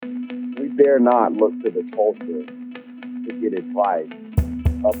dare not look to the culture to get advice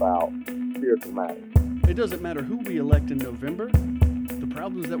about spiritual matters. It doesn't matter who we elect in November, the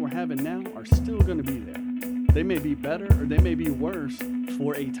problems that we're having now are still going to be there. They may be better or they may be worse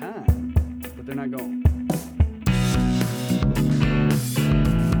for a time, but they're not gone.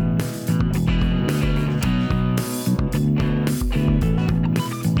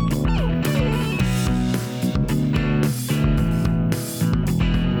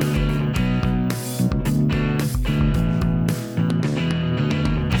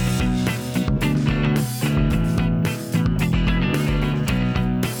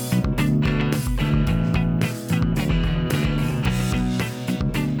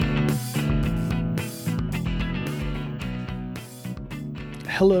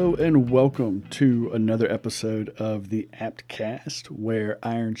 Hello and welcome to another episode of the Aptcast, where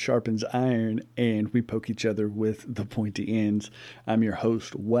iron sharpens iron and we poke each other with the pointy ends. I'm your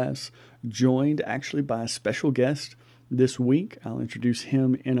host, Wes, joined actually by a special guest this week. I'll introduce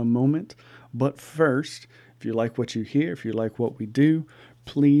him in a moment. But first, if you like what you hear, if you like what we do,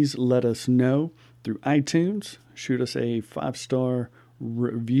 please let us know through iTunes. Shoot us a 5-star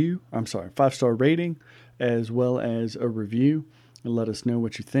rating, as well as a review. And let us know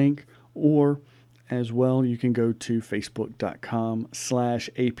what you think. Or as well, you can go to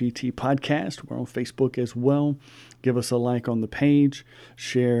facebook.com/APT podcast. We're on Facebook as well. Give us a like on the page.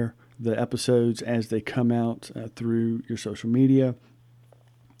 Share the episodes as they come out through your social media.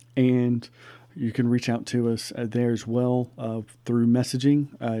 And you can reach out to us there as well through messaging.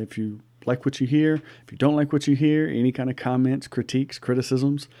 If you like what you hear, if you don't like what you hear, any kind of comments, critiques,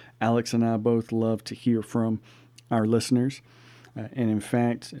 criticisms, Alex and I both love to hear from our listeners. And in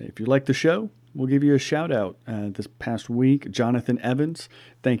fact, if you like the show, we'll give you a shout out this past week. Jonathan Evans,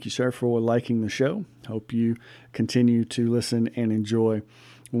 thank you, sir, for liking the show. Hope you continue to listen and enjoy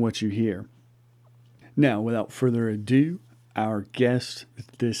what you hear. Now, without further ado, our guest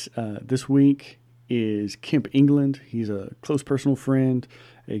this week is Kemp England. He's a close personal friend,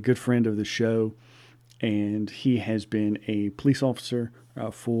 a good friend of the show, and he has been a police officer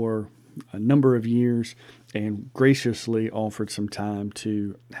for a number of years and graciously offered some time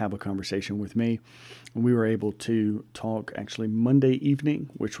to have a conversation with me. And we were able to talk actually Monday evening,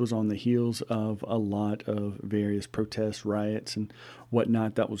 which was on the heels of a lot of various protests, riots, and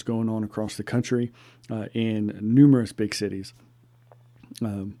whatnot that was going on across the country in numerous big cities.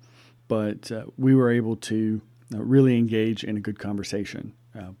 But we were able to really engage in a good conversation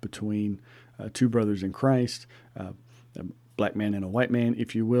between two brothers in Christ, black man and a white man,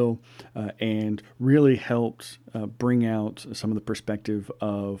 if you will, and really helped bring out some of the perspective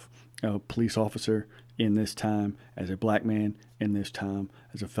of a police officer in this time, as a black man in this time,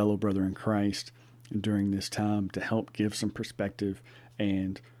 as a fellow brother in Christ during this time, to help give some perspective.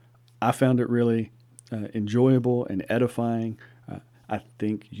 And I found it really enjoyable and edifying. I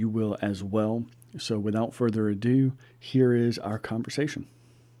think you will as well. So without further ado, here is our conversation.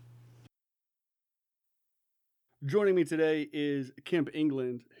 Joining me today is Kemp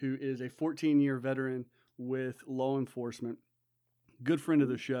England, who is a 14-year veteran with law enforcement, good friend of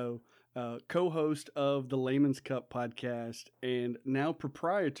the show, co-host of the Layman's Cup podcast, and now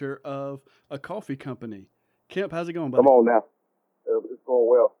proprietor of a coffee company. Kemp, how's it going, buddy? Come on now. It's going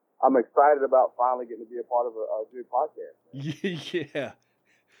well. I'm excited about finally getting to be a part of a good podcast. Yeah.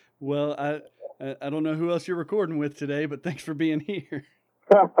 Well, I don't know who else you're recording with today, but thanks for being here.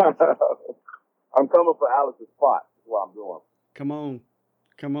 I'm coming for Alex's spot. That's what I'm doing. Come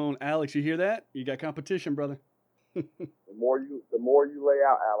on, Alex. You hear that? You got competition, brother. The more you lay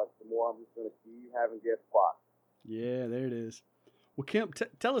out, Alex, the more I'm just going to keep having guest spots. Yeah, there it is. Well, Kemp,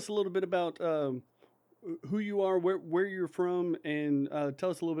 tell us a little bit about who you are, where you're from, and tell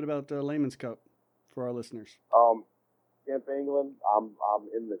us a little bit about Layman's Cup for our listeners. Kemp England. I'm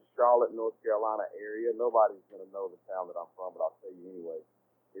in the Charlotte, North Carolina area. Nobody's going to know the town that I'm from, but I'll tell you anyway.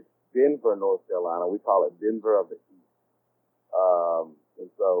 Denver, North Carolina. We call it Denver of the East.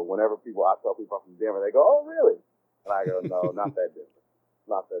 And so whenever I tell people I'm from Denver, they go, "Oh, really?" And I go, "No, not that Denver.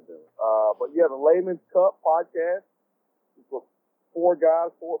 Not that Denver." But yeah, the Layman's Cup podcast. It's for four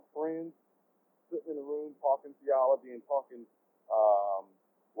friends, sitting in a room talking theology and talking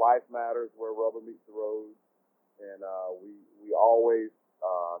life matters, where rubber meets the road. And we always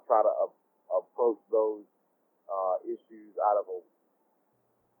try to approach those issues out of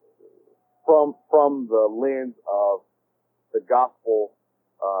from the lens of the gospel,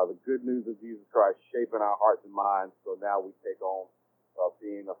 the good news of Jesus Christ shaping our hearts and minds. So now we take on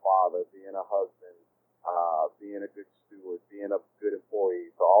being a father, being a husband, being a good steward, being a good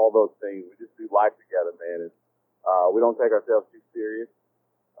employee. So all those things, we just do life together, man. And we don't take ourselves too serious.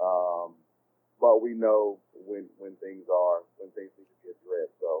 we know when things need to be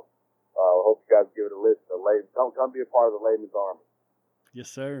addressed. So I hope you guys give it a listen. Come be a part of the Layman's Army. Yes,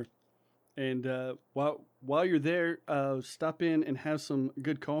 sir. And while you're there, stop in and have some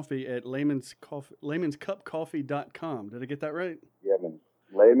good coffee at laymanscupcoffee.com. Did I get that right? Yeah, man.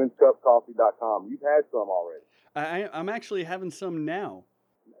 laymanscupcoffee.com. You've had some already. I'm actually having some now.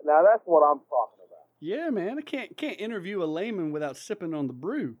 Now that's what I'm talking about. Yeah, man. I can't interview a layman without sipping on the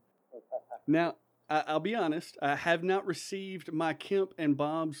brew. Now, I'll be honest. I have not received my Kemp and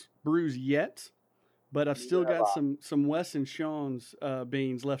Bob's brews yet, but I've still got some Wes and Sean's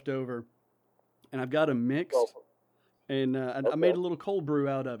beans left over, and I've got them mixed, and I made a little cold brew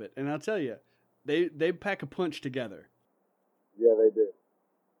out of it. And I'll tell you, they pack a punch together. Yeah, they do.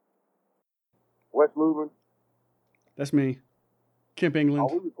 Wes Lubin. That's me. Kemp England.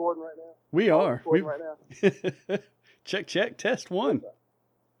 Are we recording right now? We are. We right now? Check. Test one.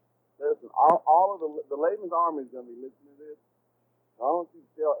 Listen, all of the Layman's Army is going to be listening to this. I want you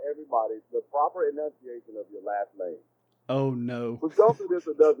to tell everybody the proper enunciation of your last name. Oh, no. We've gone through this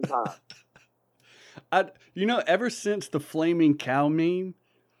a dozen times. Ever since the flaming cow meme,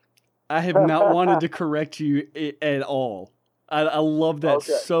 I have not wanted to correct you at all. I love that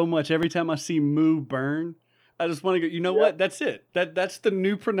so much. Every time I see Moo Burn, I just want to go, you know what? That's it. That's the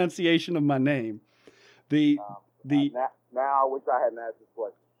new pronunciation of my name. Now I wish I hadn't asked this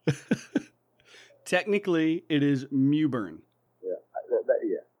question. Technically, it is Mewburn. Yeah,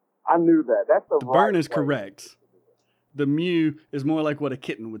 I knew that. That's the right burn is correct. The mew is more like what a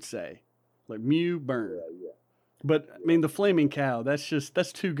kitten would say, like mew burn. Yeah. But I mean, the flaming cow. That's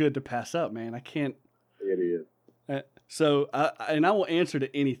too good to pass up, man. I can't. It is. So I will answer to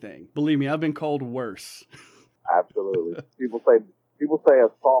anything. Believe me, I've been called worse. Absolutely. People say a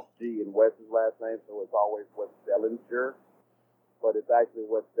soft G in Wes's last name, so it's always Wes Dellinger, but it's actually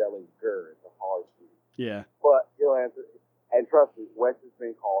Wes Dellinger. It's a hard G. Yeah. But he'll answer, and trust me, Wes has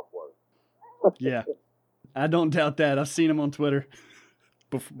been called worse. Yeah, I don't doubt that. I've seen him on Twitter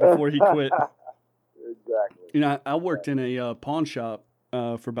before he quit. Exactly. You know, I worked in a pawn shop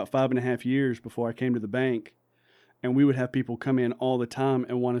for about 5.5 years before I came to the bank, and we would have people come in all the time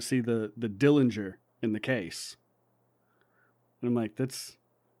and want to see the Dillinger in the case. And I'm like, it's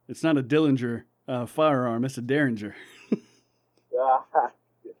not a Dillinger firearm, it's a Derringer.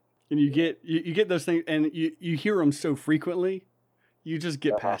 And you get those things, and you hear them so frequently, you just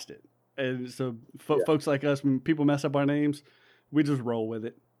get past it. And so folks like us, when people mess up our names, we just roll with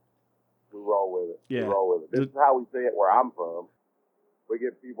it. We roll with it. Yeah. We roll with it. This is how we say it where I'm from. We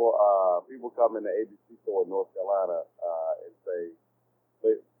get people come in the ABC store in North Carolina and say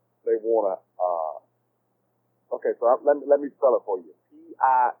they want to. Okay, so let me spell it for you.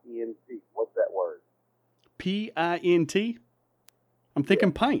 P-I-N-T. What's that word? P-I-N-T? I'm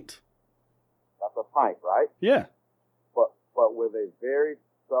thinking pint. That's a pint, right? Yeah. But with a very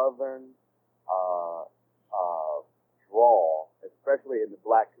southern drawl, especially in the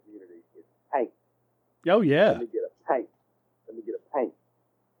black community, it's pint. Oh yeah. Let me get a pint.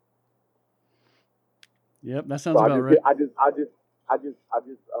 Yep, that sounds about right. I just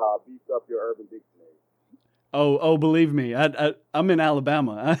beefed up your Urban Dictionary. Oh, believe me, I'm in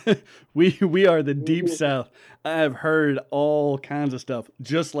Alabama. We are the deep South. I have heard all kinds of stuff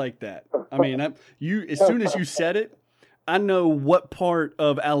just like that. I mean, as soon as you said it, I know what part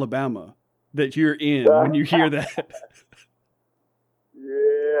of Alabama that you're in when you hear that.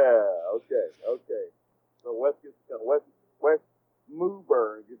 Yeah. Okay. So West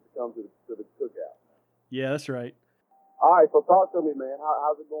Mewburn gets to come to the cookout. Yeah, that's right. All right, so talk to me, man.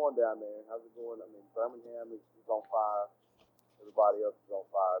 How's it going down there? How's it going? I mean, Birmingham is on fire. Everybody else is on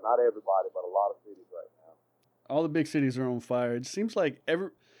fire. Not everybody, but a lot of cities right now. All the big cities are on fire. It seems like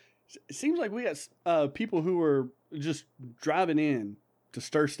we got people who are just driving in to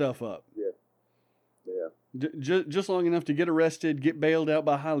stir stuff up. Yeah. Just long enough to get arrested, get bailed out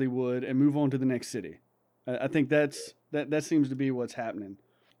by Hollywood, and move on to the next city. I think that seems to be what's happening.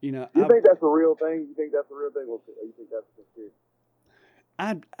 You know, you think that's a real thing? You think that's a real thing, or you think that's a conspiracy?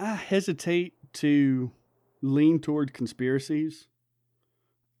 I hesitate to lean toward conspiracies,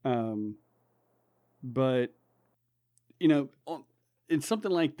 but you know, in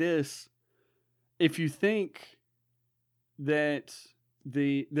something like this, if you think that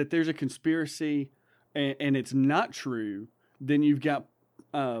there's a conspiracy and it's not true, then you've got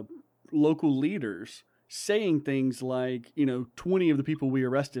local leaders saying things like, 20 of the people we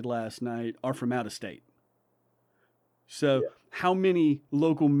arrested last night are from out of state. So how many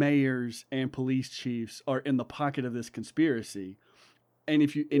local mayors and police chiefs are in the pocket of this conspiracy? And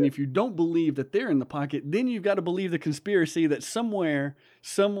if you don't believe that they're in the pocket, then you've got to believe the conspiracy that somewhere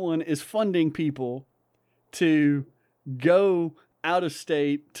someone is funding people to go out of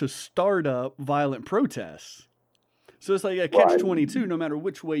state to start up violent protests. So it's like a catch-22. No matter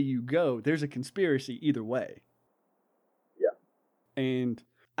which way you go, there's a conspiracy either way. Yeah. And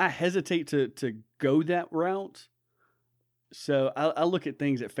I hesitate to go that route. So I look at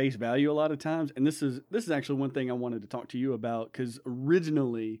things at face value a lot of times, and this is actually one thing I wanted to talk to you about, because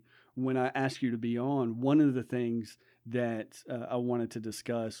originally when I asked you to be on, one of the things that I wanted to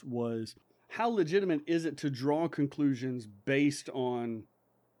discuss was how legitimate is it to draw conclusions based on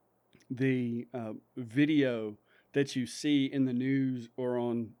the video that you see in the news or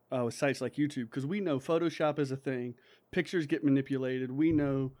on sites like YouTube? Because we know Photoshop is a thing, pictures get manipulated. We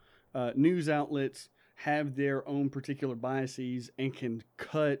know news outlets have their own particular biases and can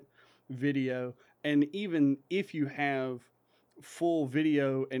cut video. And even if you have full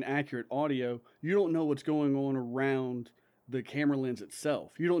video and accurate audio, you don't know what's going on around the camera lens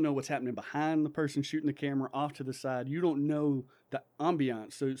itself. You don't know what's happening behind the person shooting the camera, off to the side. You don't know the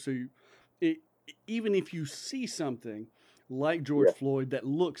ambiance. Even if you see something like George Floyd that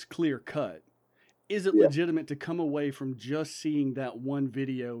looks clear cut, is it legitimate to come away from just seeing that one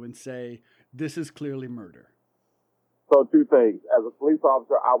video and say, this is clearly murder? So two things. As a police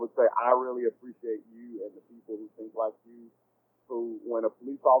officer, I would say I really appreciate you and the people who think like you, who, when a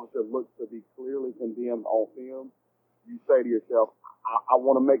police officer looks to be clearly condemned on film, you say to yourself, I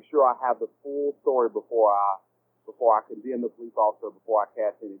want to make sure I have the full story before I condemn the police officer, before I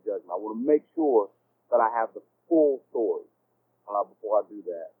cast any judgment. I want to make sure that I have the full story before I do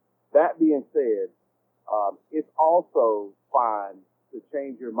that. That being said, it's also fine to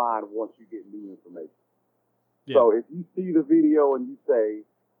change your mind once you get new information. Yeah. So if you see the video and you say,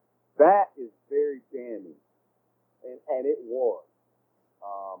 that is very damning, and it was,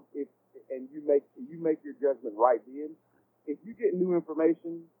 and you make your judgment right then, if you get new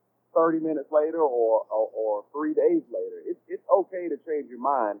information 30 minutes later or 3 days later, it's okay to change your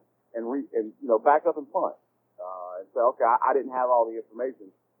mind and back up and punt and say, okay, I didn't have all the information.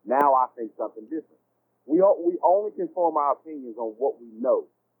 Now I think something different. We only can form our opinions on what we know.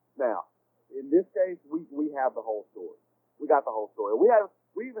 Now, in this case, we have the whole story. We got the whole story.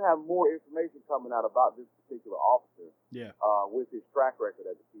 We even have more information coming out about this particular officer. Yeah. With his track record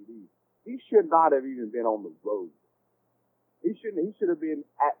at the PD. He should not have even been on the road. He should have been,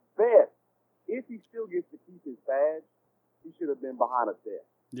 at best, if he still gets to keep his badge, he should have been behind a desk.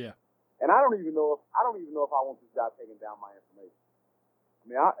 Yeah. And I don't even know if I want this guy taking down my information. I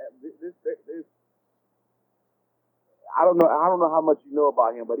mean, I don't know how much you know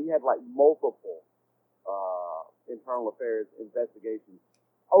about him, but he had like multiple internal affairs investigations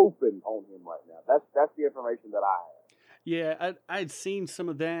open on him right now. That's the information that I have. Yeah, I'd seen some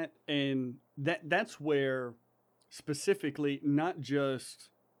of that, and that's where specifically, not just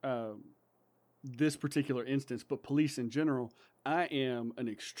this particular instance, but police in general, I am an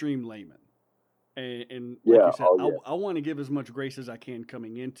extreme layman. And like you said, I want to give as much grace as I can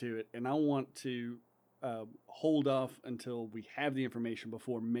coming into it, and I want to hold off until we have the information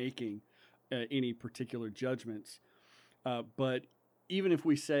before making any particular judgments. But even if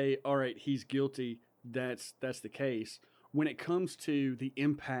we say, all right, he's guilty, that's the case. When it comes to the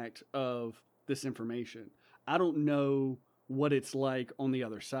impact of this information, I don't know what it's like on the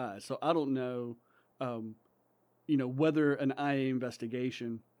other side. So I don't know, whether an IA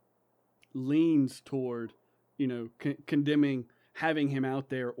investigation leans toward, condemning having him out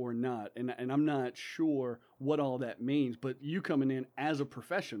there or not. And I'm not sure what all that means, but you coming in as a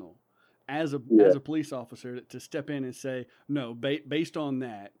professional, as a police officer, to step in and say, no, based on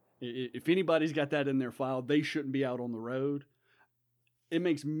that, if anybody's got that in their file, they shouldn't be out on the road. It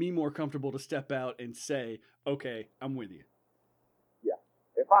makes me more comfortable to step out and say, okay, I'm with you. Yeah.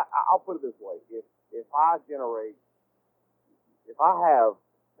 I'll put it this way. If I have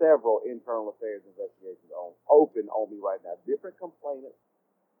several internal affairs investigations open on me right now, different complainants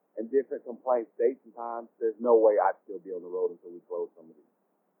and different complaint dates and times, there's no way I'd still be on the road until we close some of these.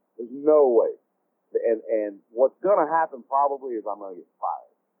 There's no way. And what's going to happen probably is I'm going to get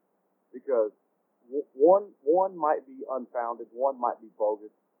fired. Because one might be unfounded, one might be bogus.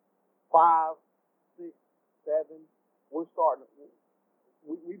 5, 6, 7, we've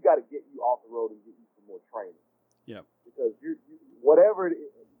got to get you off the road and get you some more training. Yeah. Because whatever it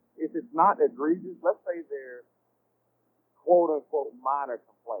is, if it's not egregious, let's say they're quote unquote minor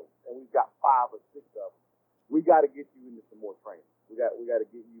complaints, and we've got 5 or 6 of them, we got to get you into some more training. We got to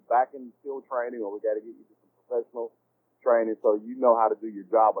get you back in field training, or we got to get you to some professional training so you know how to do your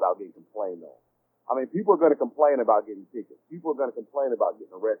job without getting complained on. I mean, people are going to complain about getting tickets. People are going to complain about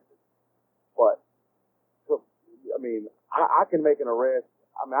getting arrested. But, I mean, I can make an arrest.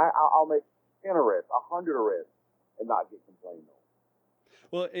 I mean, I'll make 10 arrests, 100 arrests, and not get complained on.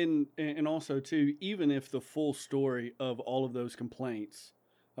 Well, and also, too, even if the full story of all of those complaints,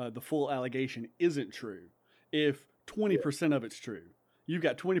 the full allegation isn't true, if 20% of it's true, you've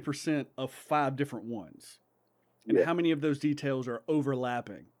got 20% of 5 different ones. And how many of those details are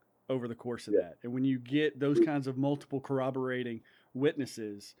overlapping over the course of that? And when you get those kinds of multiple corroborating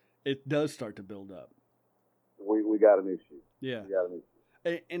witnesses, it does start to build up. We got an issue. Yeah. We got an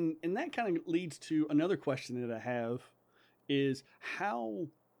issue. And that kind of leads to another question that I have is how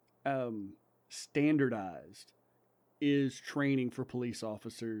standardized is training for police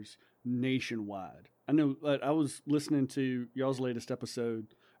officers nationwide? I know I was listening to y'all's latest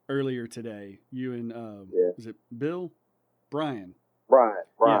episode earlier today. You and, is it Bill? Brian,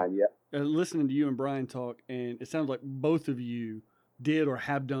 yeah. Listening to you and Brian talk, and it sounds like both of you did or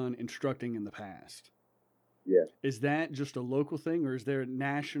have done instructing in the past. Yeah. Is that just a local thing, or is there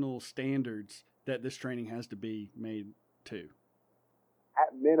national standards that this training has to be made to?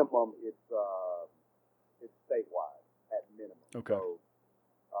 At minimum, it's statewide. At minimum. Okay. So,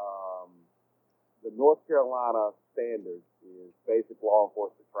 the North Carolina standard is basic law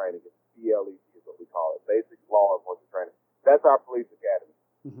enforcement training. It's BLET is what we call it. Basic law enforcement training. That's our police academy,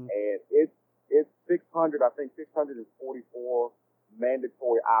 and it's 600. I think 644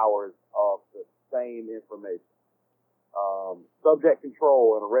 mandatory hours of the same information. Subject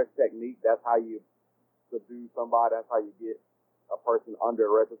control and arrest technique. That's how you subdue somebody. That's how you get a person under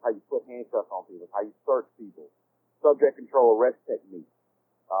arrest. That's how you put handcuffs on people. That's how you search people. Subject control, arrest technique.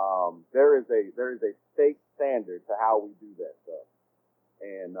 There is a state standard to how we do that stuff,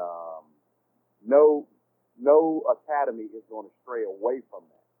 and no academy is going to stray away from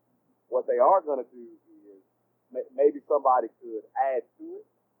that. What they are going to do is maybe somebody could add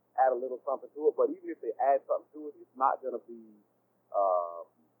a little something to it, but even if they add something to it, it's not going to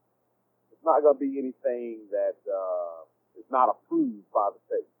be anything that is not approved by the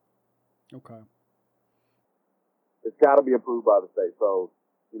state. Okay. It's got to be approved by the state. So,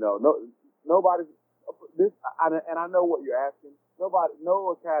 nobody's this, and I know what you're asking.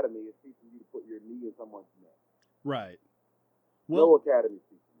 No academy is teaching you to put your knee in someone's neck. Right. Well, no academy is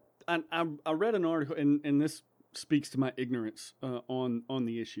teaching that. I read an article, and this speaks to my ignorance on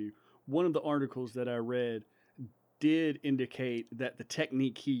the issue. One of the articles that I read did indicate that the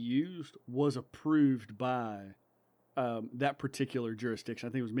technique he used was approved by that particular jurisdiction.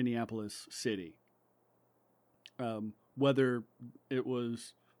 I think it was Minneapolis City. Whether it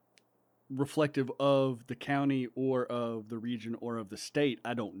was reflective of the county or of the region or of the state,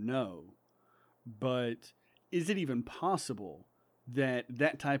 I don't know. But is it even possible that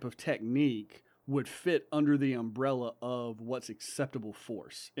that type of technique would fit under the umbrella of what's acceptable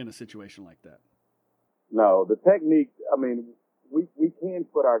force in a situation like that? No, the technique, I mean, we can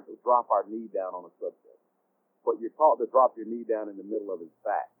drop our knee down on a subject, but you're taught to drop your knee down in the middle of his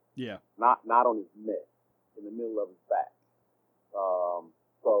back. Yeah. Not on his neck, in the middle of his back.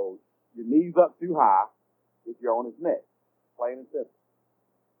 So your knee's up too high if you're on his neck, plain and simple.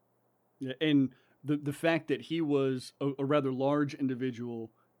 Yeah, and the fact that he was a rather large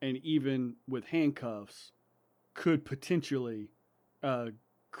individual, and even with handcuffs, could potentially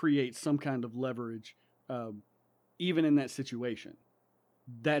create some kind of leverage, even in that situation.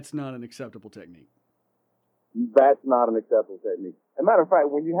 That's not an acceptable technique. That's not an acceptable technique. As a matter of fact,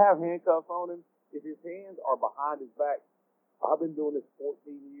 when you have handcuffs on him, if his hands are behind his back, I've been doing this 14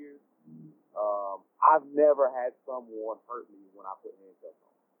 years. I've never had someone hurt me when I put handcuffs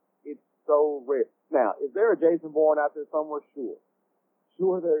on. It's so rare. Now, is there a Jason Bourne out there somewhere? Sure.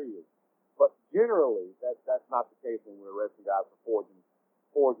 Sure there is. But generally, that's not the case when we're arresting guys for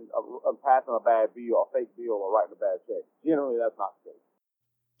passing a bad bill, a fake bill, or writing a bad check. Generally, that's not the case.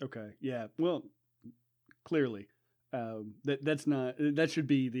 Okay. Yeah. Well, clearly, that should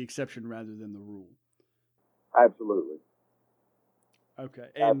be the exception rather than the rule. Absolutely. Okay.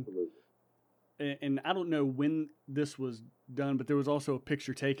 Absolutely. And I don't know when this was done, but there was also a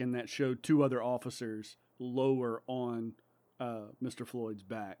picture taken that showed 2 other officers lower on Mr. Floyd's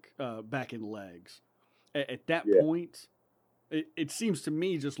back and legs. At that point, it seems to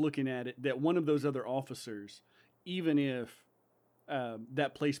me, just looking at it, that one of those other officers, even if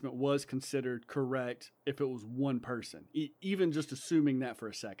that placement was considered correct, if it was one person, even just assuming that for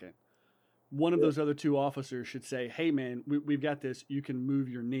a second, one of those other 2 officers should say, hey, man, we've got this. You can move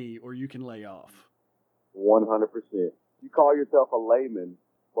your knee or you can lay off. 100%. You call yourself a layman,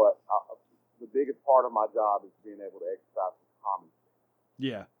 but the biggest part of my job is being able to exercise some common sense.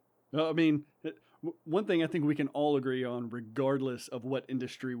 Yeah. I mean, one thing I think we can all agree on, regardless of what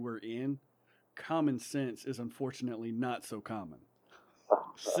industry we're in, common sense is unfortunately not so common.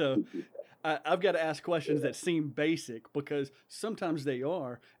 So I've got to ask questions that seem basic because sometimes they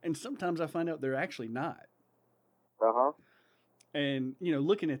are, and sometimes I find out they're actually not. Uh-huh. And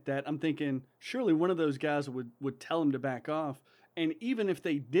looking at that, I'm thinking surely one of those guys would tell him to back off. And even if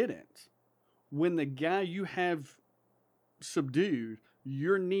they didn't, when the guy you have subdued,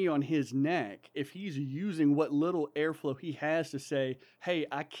 your knee on his neck, if he's using what little airflow he has to say, "Hey,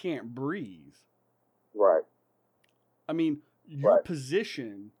 I can't breathe," Right. I mean, your Right.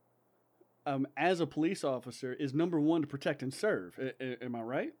 position as a police officer is number one to protect and serve. Am I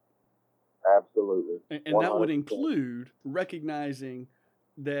right? Absolutely. And that would 100%. include recognizing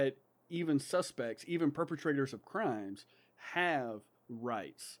that even suspects, even perpetrators of crimes, have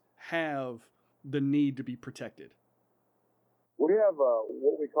rights, have the need to be protected. We have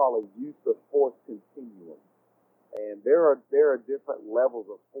what we call a use of force continuum, and there are different levels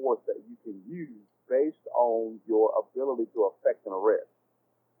of force that you can use based on your ability to effect an arrest.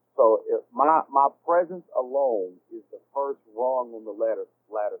 So if my presence alone is the first rung on the ladder,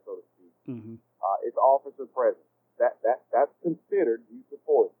 so to speak. Mm-hmm. It's officer presence. That's considered use of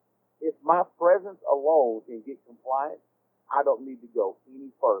force. If my presence alone can get compliance, I don't need to go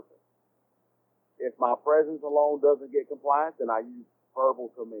any further. If my presence alone doesn't get compliance, then I use verbal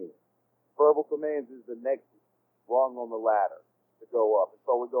commands. Verbal commands is the next rung on the ladder to go up. And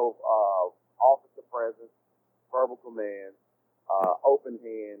so we go officer presence, verbal commands, open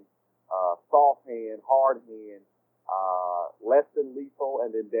hand, soft hand, hard hand, less than lethal,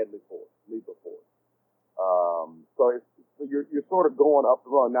 and then deadly force, lethal force. So you're sort of going up the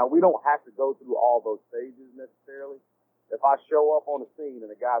run. Now we don't have to go through all those stages necessarily. If I show up on the scene and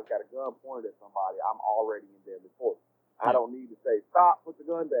the guy's got a gun pointed at somebody, I'm already in deadly force. I don't need to say stop, put the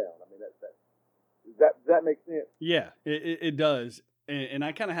gun down. I mean does that make sense? Yeah, it does. And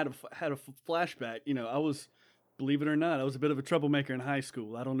I kind of had a flashback. I was, believe it or not, I was a bit of a troublemaker in high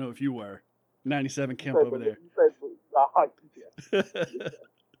school. I don't know if you were. 97 Kemp over there.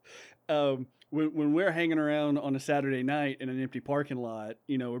 When we're hanging around on a Saturday night in an empty parking lot,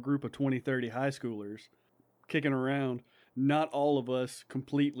 a group of 20, 30 high schoolers kicking around, not all of us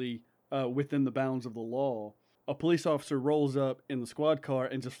completely within the bounds of the law. A police officer rolls up in the squad car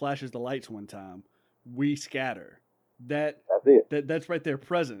and just flashes the lights one time. We scatter. That's it. That's right there,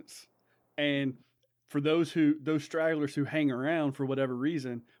 presence. And for those stragglers who hang around for whatever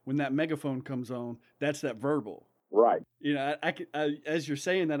reason, when that megaphone comes on, that's that verbal. Right. I as you're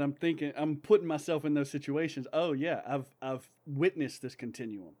saying that, I'm thinking, I'm putting myself in those situations. Oh yeah, I've witnessed this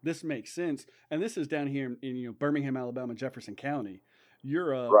continuum. This makes sense, and this is down here in Birmingham, Alabama, Jefferson County.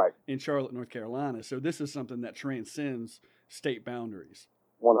 You're right. in Charlotte, North Carolina, so this is something that transcends state boundaries.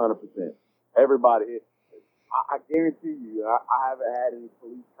 100%. Everybody, I guarantee you, I haven't had any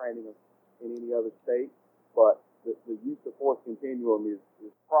police training in any other state, but the use of force continuum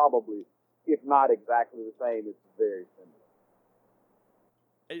is probably, if not exactly the same, it's very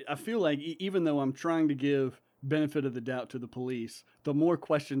similar. I feel like even though I'm trying to give benefit of the doubt to the police, the more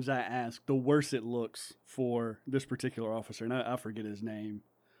questions I ask, the worse it looks for this particular officer. And I forget his name.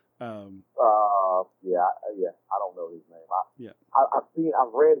 I don't know his name.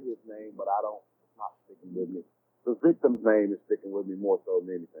 I've read his name, but it's not sticking with me. The victim's name is sticking with me more so than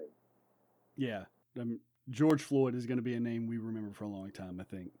anything. Yeah. George Floyd is going to be a name we remember for a long time, I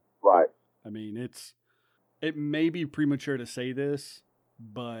think. Right. I mean, it may be premature to say this,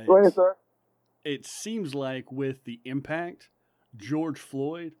 but go ahead, sir. It seems like with the impact, George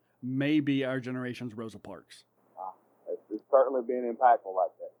Floyd may be our generation's Rosa Parks. It's certainly been impactful like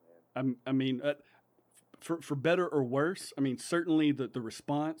that, man. I mean, for better or worse, I mean, certainly the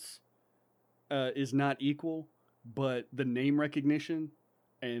response is not equal, but the name recognition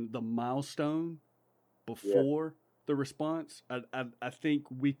and the milestone before the response, I think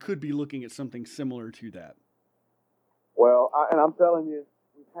we could be looking at something similar to that. Well, and I'm telling you,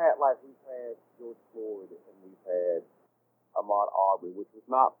 we've had George Floyd and we've had Ahmaud Arbery, which was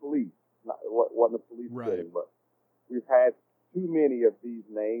not police, wasn't a police killing, but we've had too many of these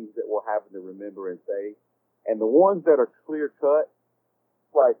names that we're having to remember and say, and the ones that are clear cut,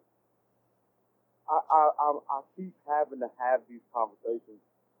 like I keep having to have these conversations.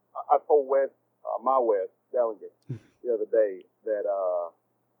 I told my Wes delegate the other day that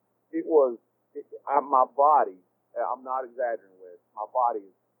my body. I'm not exaggerating with. My body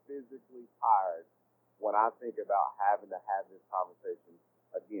is physically tired when I think about having to have this conversation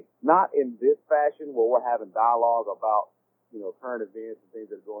again. Not in this fashion where we're having dialogue about, current events and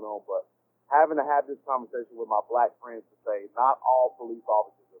things that are going on, but having to have this conversation with my black friends to say not all police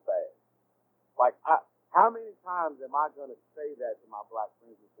officers are fad. Like, how many times am I going to say that to my black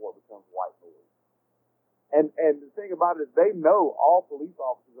friends before it becomes white noise? And the thing about it is they know all police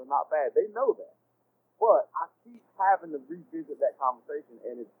officers are not bad. They know that. But I keep having to revisit that conversation,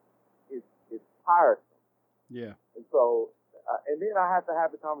 and it's tiresome. Yeah. And so, and then I have to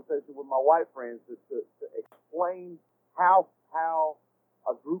have the conversation with my white friends to explain how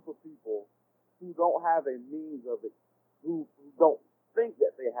a group of people who don't have a means of it, who don't think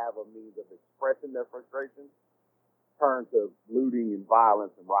that they have a means of expressing their frustration, turn to looting and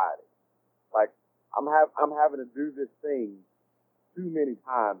violence and rioting. Like, I'm having to do this thing too many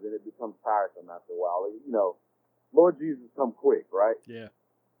times, and it becomes tiresome after a while. You know, Lord Jesus, come quick, right? Yeah.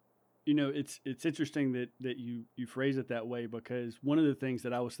 You know, it's interesting that you phrase it that way, because one of the things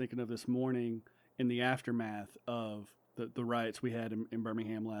that I was thinking of this morning in the aftermath of the riots we had in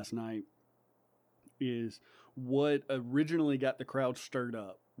Birmingham last night is what originally got the crowd stirred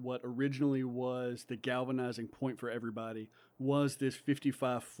up, what originally was the galvanizing point for everybody, was this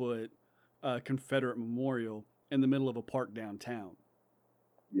 55-foot Confederate memorial in the middle of a park downtown.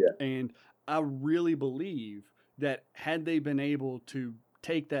 Yeah. And I really believe that had they been able to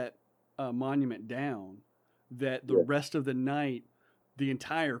take that monument down, that the rest of the night, the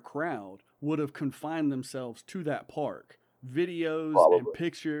entire crowd would have confined themselves to that park. Videos and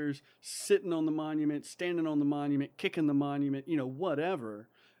pictures, sitting on the monument, standing on the monument, kicking the monument, you know, whatever.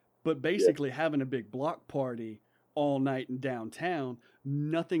 But basically having a big block party all night in downtown,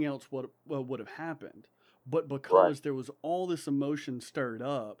 nothing else would have happened. But because there was all this emotion stirred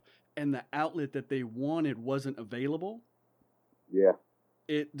up and the outlet that they wanted wasn't available,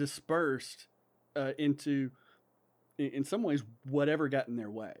 it dispersed into, in some ways, whatever got in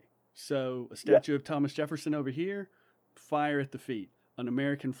their way. So a statue of Thomas Jefferson over here, fire at the feet. An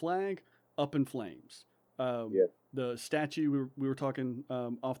American flag, up in flames. The statue, we were talking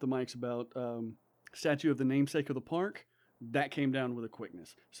off the mics about statue of the namesake of the park, that came down with a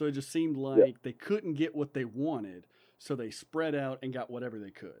quickness. So it just seemed like they couldn't get what they wanted, so they spread out and got whatever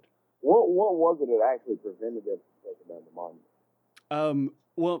they could. What was it that actually prevented them from taking down the monument?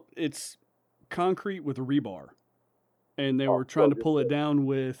 Well, it's concrete with rebar, and they were trying to pull it down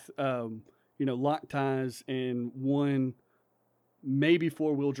with, lock ties and one maybe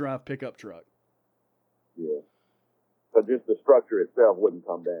 4-wheel drive pickup truck. Yeah. So just the structure itself wouldn't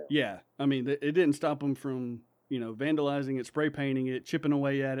come down. Yeah. I mean, it didn't stop them from, vandalizing it, spray painting it, chipping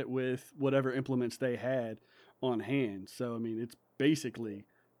away at it with whatever implements they had on hand. So, I mean, it's basically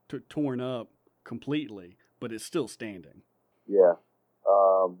torn up completely, but it's still standing. Yeah.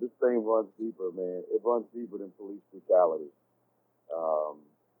 This thing runs deeper, man. It runs deeper than police brutality.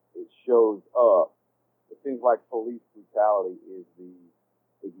 It shows up. It seems like police brutality is the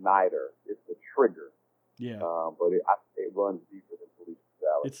igniter. It's the trigger. Yeah. But it runs deeper than police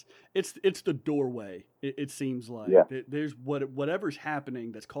brutality. It's the doorway. It seems like there's whatever's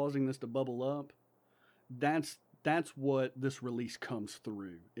happening that's causing this to bubble up. That's what this release comes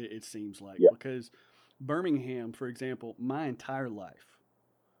through. It seems like because Birmingham, for example, my entire life,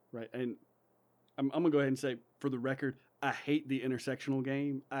 right? And I'm gonna go ahead and say, for the record, I hate the intersectional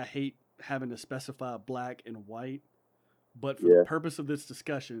game. I hate having to specify black and white. But for the purpose of this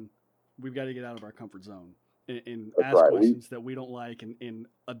discussion, we've got to get out of our comfort zone and ask questions that we don't like and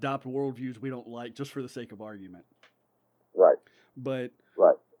adopt worldviews we don't like just for the sake of argument. Right. But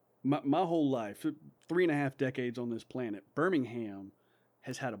my whole life, 3.5 decades on this planet, Birmingham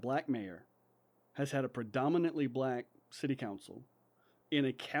has had a black mayor, has had a predominantly black city council in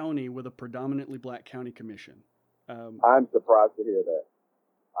a county with a predominantly black county commission. I'm surprised to hear that.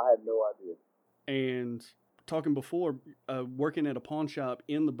 I had no idea. And talking before, working at a pawn shop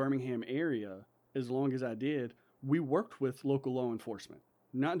in the Birmingham area, as long as I did, we worked with local law enforcement,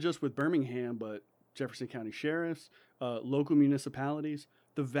 not just with Birmingham, but Jefferson County sheriffs, local municipalities.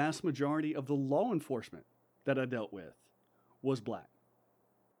 The vast majority of the law enforcement that I dealt with was black.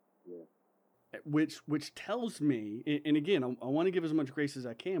 Yeah. Which tells me, and again, I want to give as much grace as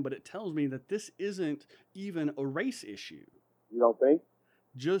I can, but it tells me that this isn't even a race issue. You don't think?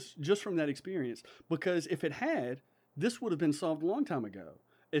 Just from that experience, because if it had, this would have been solved a long time ago.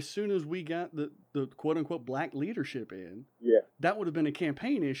 As soon as we got the quote unquote black leadership in, that would have been a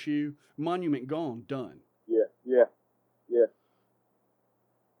campaign issue. Monument gone, done. Yeah.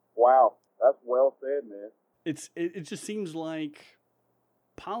 Wow, that's well said, man. It just seems like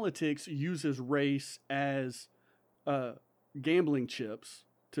politics uses race as gambling chips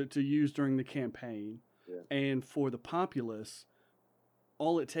to use during the campaign, and for the populace,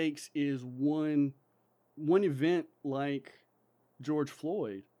 all it takes is one event like George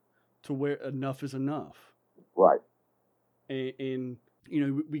Floyd to where enough is enough. Right. And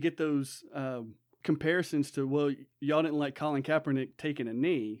we get those comparisons to, well, y'all didn't like Colin Kaepernick taking a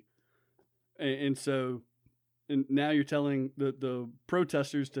knee, and so and now you're telling the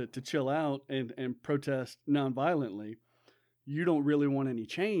protesters to chill out and protest nonviolently. You don't really want any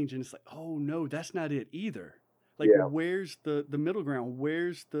change, and it's like, oh no, that's not it either. Like, Yeah. where's the middle ground?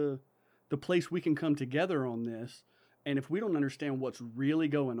 Where's the place we can come together on this? And if we don't understand what's really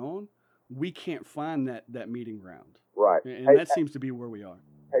going on, we can't find that meeting ground. Right. And Hey, that seems to be where we are.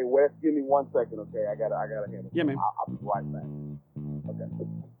 Hey, Wes, give me 1 second, okay? I gotta handle. Yeah, man. I'll be right back. Okay.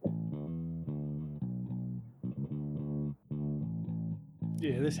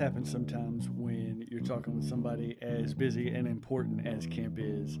 Yeah, this happens sometimes when you're talking with somebody as busy and important as Kemp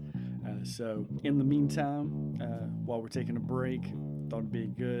is. So, in the meantime, while we're taking a break, thought it'd be a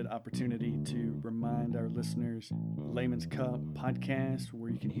good opportunity to remind our listeners Layman's Cup podcast,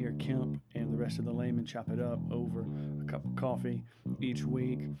 where you can hear Kemp and the rest of the laymen chop it up over a cup of coffee each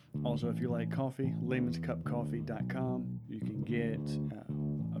week. Also, if you like coffee, laymanscupcoffee.com. You can get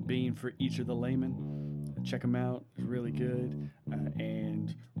a bean for each of the laymen. Check them out. It's really good.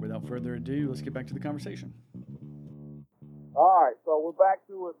 And without further ado, let's get back to the conversation. All right, so we're back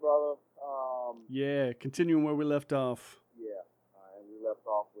to it, brother. Yeah, continuing where we left off. Yeah, and we left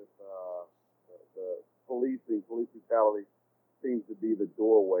off with the policing. Police brutality seems to be the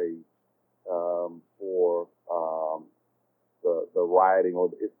doorway for the rioting, or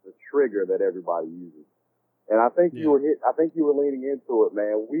it's the trigger that everybody uses. And I think you were leaning into it,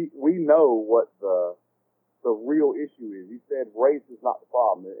 man. We know what the real issue is. You said race is not the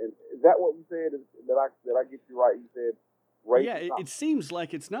problem, and is that what you said? Did I get you right? You said race. Yeah, it seems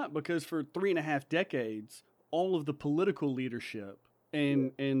like it's not, because for 3.5 decades, all of the political leadership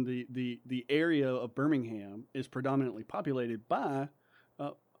and the area of Birmingham is predominantly populated by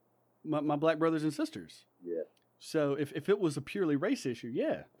my black brothers and sisters. Yeah. So if it was a purely race issue,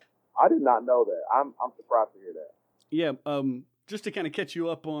 yeah. I did not know that. I'm surprised to hear that. Yeah. Just to kind of catch you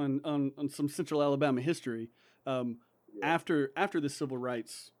up on some Central Alabama history, after the Civil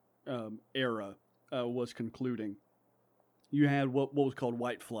Rights era was concluding, you had what was called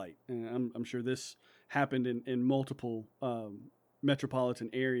white flight, and I'm sure this happened in multiple metropolitan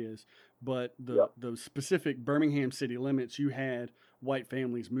areas, but the specific Birmingham city limits, you had white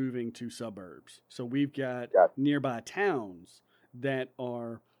families moving to suburbs. So we've got nearby towns that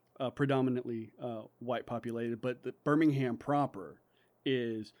are predominantly white populated, but the Birmingham proper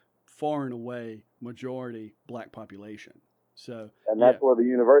is far and away majority black population. So, and that's where the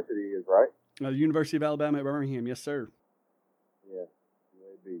university is, right? The University of Alabama at Birmingham, yes, sir. Yeah,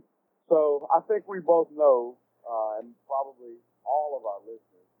 maybe. So I think we both know, and probably all of our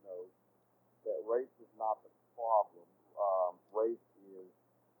listeners know, that race is not the problem. Race is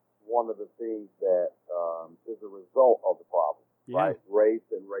one of the things that is a result of the problem. Yeah. Right? Race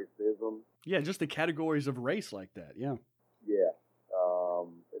and racism. Yeah, just the categories of race like that. Yeah. Yeah.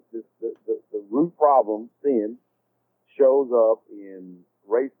 It's just the root problem, sin, shows up in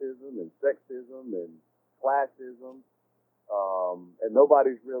racism and sexism and classism. And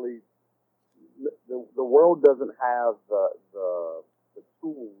nobody's really, the world doesn't have the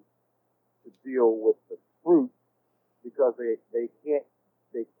tools to deal with the fruit, because they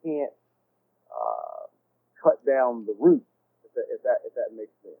can't cut down the root. If that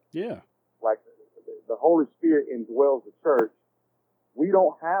makes sense. Yeah. Like the Holy Spirit indwells the church. We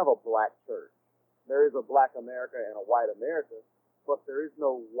don't have a black church. There is a black America and a white America, but there is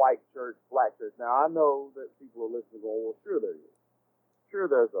no white church, black church. Now I know that people are listening going, well, sure there is.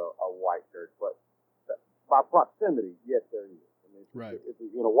 Sure there's a white church, but by proximity, yes, there is. I mean, right. If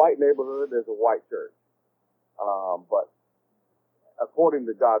in a white neighborhood, there's a white church. But according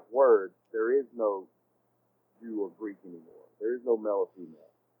to God's word, there is no Jew or Greek anymore. There is no male or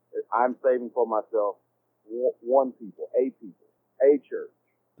female. I'm saving for myself one people, a church.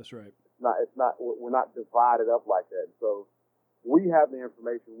 That's right. It's not. We're not divided up like that. So we have the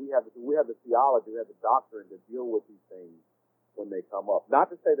information. We have the theology. We have the doctrine to deal with these things when they come up. Not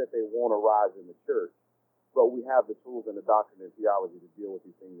to say that they won't arise in the church, but we have the tools and the doctrine and theology to deal with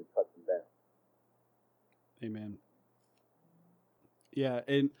these things and cut them down. Amen. Yeah,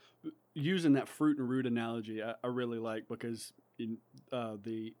 and using that fruit and root analogy, I really like, because in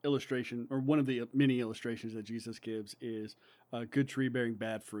the illustration, or one of the many illustrations that Jesus gives, is a good tree bearing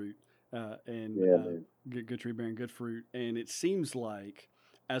bad fruit, and good tree bearing good fruit. And it seems like,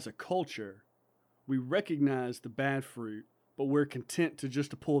 as a culture, we recognize the bad fruit, but we're content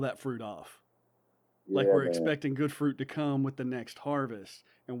to pull that fruit off. Like we're expecting good fruit to come with the next harvest,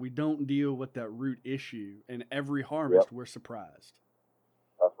 and we don't deal with that root issue. And every harvest, we're surprised.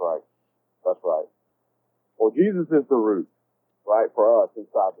 That's right. Well, Jesus is the root, right, for us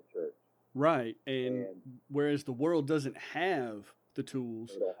inside the church. Right. And And whereas the world doesn't have the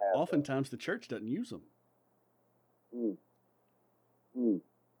tools, they don't have oftentimes the church doesn't use them. that.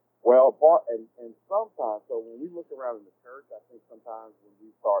 Well, and sometimes, so when we look around in the church, I think sometimes when we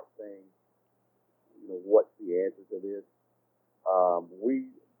start saying, what's the answer to this,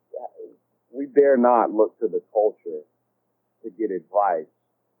 we dare not look to the culture to get advice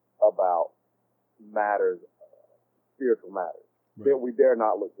about matters, spiritual matters. Right. We dare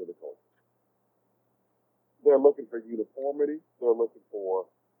not look to the culture. They're looking for uniformity. They're looking for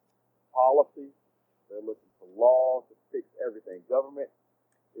policy. They're looking for laws to fix everything. Government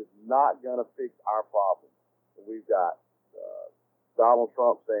is not going to fix our problems. We've got Donald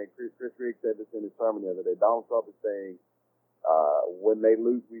Trump saying, Chris Rigg said this in his sermon the other day, Donald Trump is saying, when they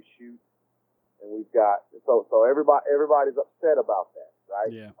loot, we shoot. And we've got, so everybody's upset about that, right?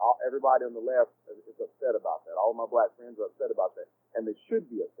 Yeah. Everybody on the left is upset about that. All my black friends are upset about that. And they should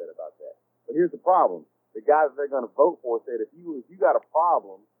be upset about that. But here's the problem. The guys they're going to vote for said, if you got a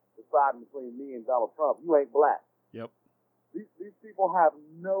problem deciding between me and Donald Trump, you ain't black. Yep. These people have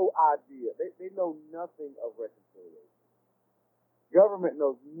no idea. They know nothing of reconciliation. Government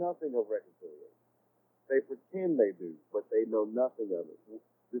knows nothing of reconciliation. They pretend they do, but they know nothing of it.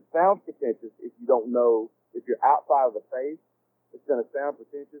 This sounds pretentious if you don't know, if you're outside of the faith, it's going to sound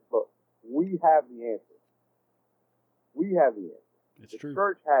pretentious, but we have the answer. We have the answer. It's the true.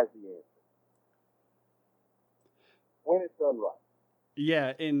 church has the answer. When it's done right.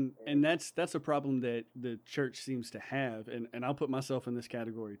 Yeah, and that's a problem that the church seems to have, and I'll put myself in this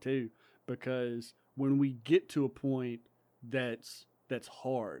category too, because when we get to a point that's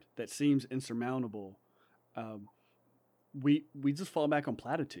hard, that seems insurmountable, we just fall back on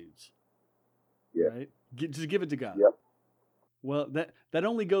platitudes. Yeah. Right? Just give it to God. Yep. Well, that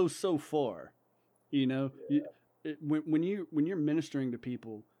only goes so far, Yeah. When you're ministering to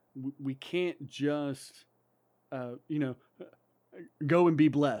people, we can't just go and be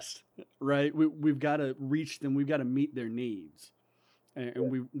blessed, right? We've got to reach them. We've got to meet their needs,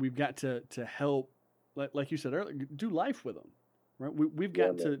 and we've got to help, like you said earlier, do life with them, right? We've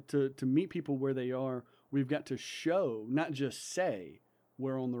got to meet people where they are. We've got to show, not just say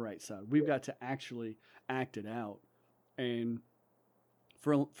we're on the right side. We've got to actually act it out. And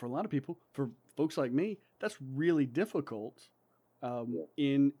for a lot of people, for folks like me, that's really difficult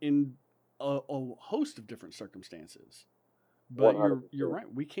in a host of different circumstances. But 100%. you're right.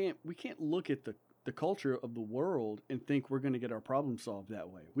 We can't look at the culture of the world and think we're going to get our problem solved that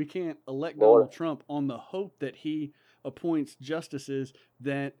way. We can't elect Donald Trump on the hope that he appoints justices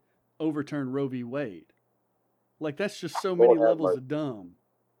that overturn Roe v. Wade. Like, that's just so many levels of dumb,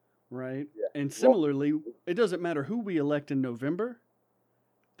 right? Yeah. And similarly, it doesn't matter who we elect in November.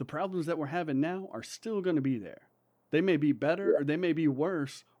 The problems that we're having now are still going to be there. They may be better or they may be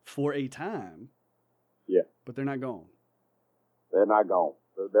worse for a time. Yeah. But they're not gone. They're not gone.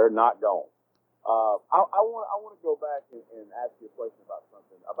 They're not gone. I want to go back and ask you a question about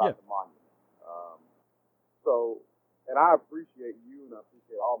something about the monument. And I appreciate you and I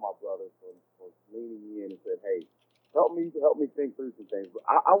appreciate all my brothers for leaning in and said, hey, help me think through some things. But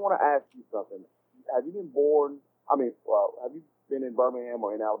I want to ask you something. Have you been born? Have you been in Birmingham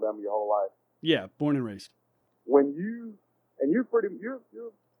or in Alabama your whole life? Yeah, born and raised. You're pretty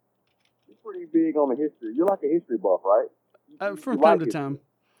big on the history. You're like a history buff, right? From time to time.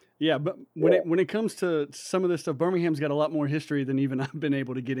 Yeah, but when it comes to some of this stuff, Birmingham's got a lot more history than even I've been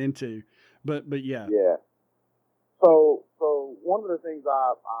able to get into. But yeah. Yeah. So one of the things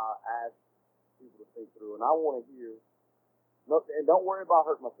I ask people to think through, and I want to hear, and don't worry about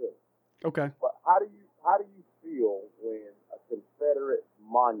hurting my feelings. Okay. But how do you feel when a Confederate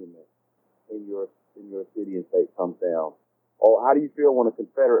monument in your city and state comes down? Or how do you feel when a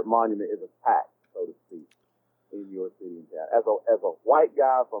Confederate monument is attacked, so to speak, in your city and town? As a white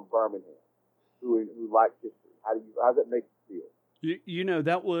guy from Birmingham who likes history, how does that make you feel?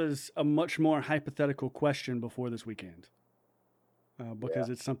 That was a much more hypothetical question before this weekend, because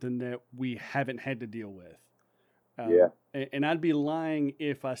it's something that we haven't had to deal with. And I'd be lying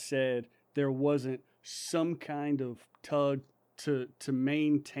if I said there wasn't some kind of tug to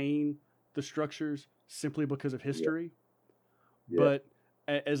maintain the structures simply because of history. Yeah. But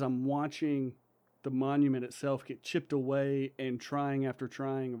as I'm watching the monument itself get chipped away and trying after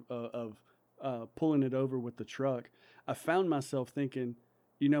trying of pulling it over with the truck, I found myself thinking,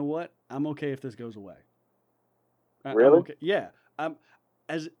 you know what? I'm okay if this goes away. Really? I'm okay. Yeah.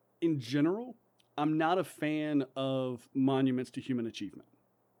 In general, I'm not a fan of monuments to human achievement.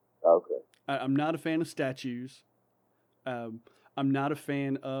 Okay. I'm not a fan of statues. I'm not a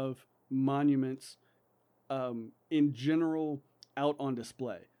fan of monuments in general out on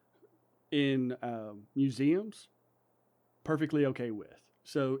display in museums, perfectly okay with.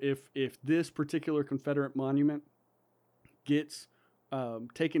 So if this particular Confederate monument gets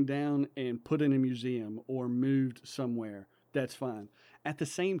taken down and put in a museum or moved somewhere, that's fine. At the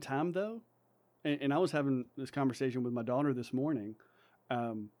same time, though, and I was having this conversation with my daughter this morning,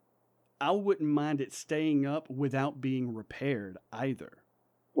 I wouldn't mind it staying up without being repaired either,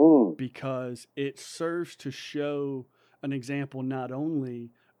 because it serves to show an example not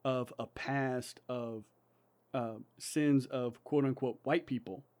only of a past of sins of quote unquote white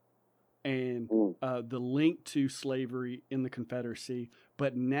people and the link to slavery in the Confederacy,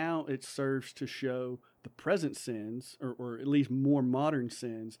 but now it serves to show the present sins, or at least more modern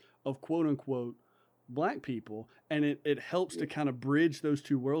sins, of quote unquote black people. And it helps to kind of bridge those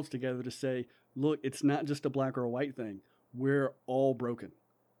two worlds together to say, look, it's not just a black or a white thing. We're all broken.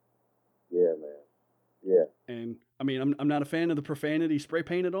 Yeah, man. Yeah. And I mean, I'm not a fan of the profanity spray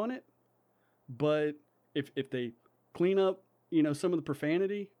painted on it, but if they clean up, some of the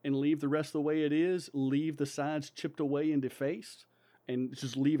profanity and leave the rest the way it is, leave the sides chipped away and defaced, and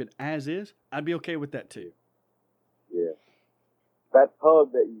just leave it as is, I'd be okay with that too. Yeah. That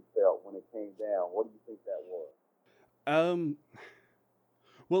tug that you felt when it came down, what do you think that was?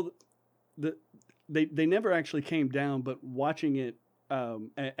 Well, they never actually came down, but watching it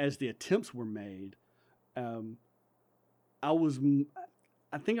as the attempts were made, I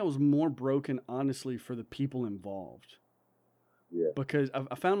think I was more broken, honestly, for the people involved. Yeah. Because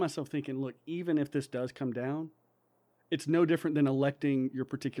I found myself thinking, look, even if this does come down, it's no different than electing your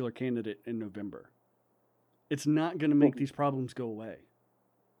particular candidate in November. It's not going to make these problems go away.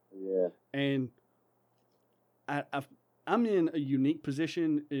 Yeah. And I'm in a unique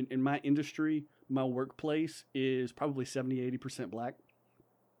position in my industry. My workplace is probably 70, 80% black.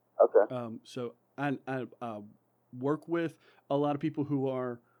 Okay. So I work with a lot of people who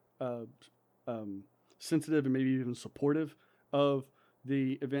are sensitive and maybe even supportive of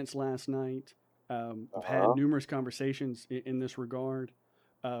the events last night. I've had numerous conversations in this regard.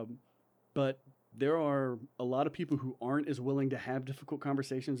 But there are a lot of people who aren't as willing to have difficult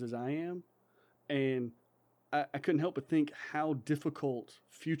conversations as I am. And I couldn't help but think how difficult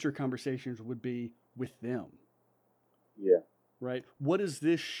future conversations would be with them. Yeah. Right? What is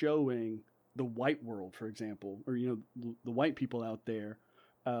this showing the white world, for example, or, the white people out there,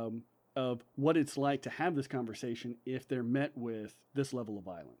 of what it's like to have this conversation if they're met with this level of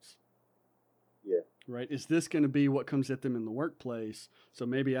violence? Yeah. Right? Is this going to be what comes at them in the workplace? So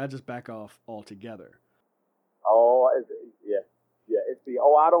maybe I just back off altogether. Oh, yeah. Yeah. It's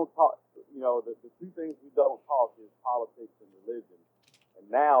I don't talk. The two things we don't talk is politics and religion. And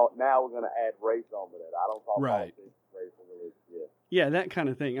now we're going to add race onto that. I don't talk politics, race, and religion. Yeah. Yeah, that kind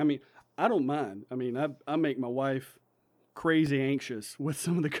of thing. I mean, I don't mind. I mean, I make my wife crazy anxious with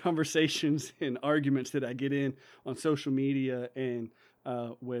some of the conversations and arguments that I get in on social media and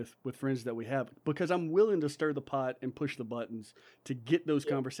with friends that we have, because I'm willing to stir the pot and push the buttons to get those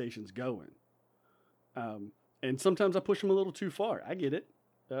conversations going. And sometimes I push them a little too far. I get it.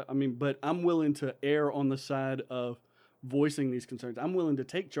 But I'm willing to err on the side of voicing these concerns. I'm willing to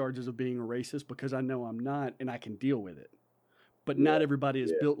take charges of being a racist because I know I'm not, and I can deal with it. But not everybody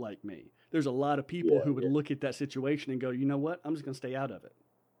is built like me. There's a lot of people who would look at that situation and go, you know what? I'm just going to stay out of it.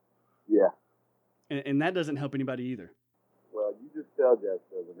 Yeah. And that doesn't help anybody either. Well, you just tell Jessica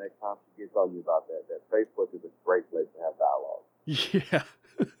the next time she gets on you about that Facebook is a great place to have dialogue. Yeah.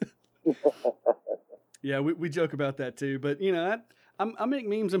 Yeah, we joke about that too. But, I make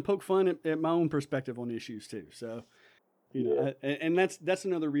memes and poke fun at my own perspective on issues too. So, and that's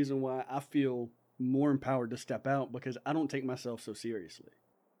another reason why I feel more empowered to step out, because I don't take myself so seriously.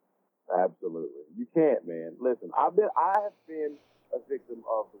 Absolutely. You can't, man. Listen, I have been a victim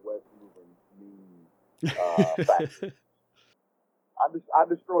of the West Movement meme fact. I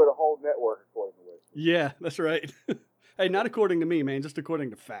destroyed a whole network according to West Movement. Yeah, that's right. Hey, not according to me, man, just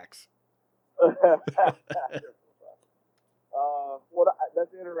according to facts. Well,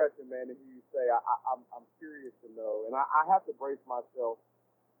 that's interesting, man, to hear you say. I'm curious to know, and I have to brace myself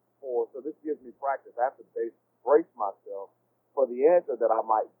so this gives me practice. I have to brace myself for the answer that I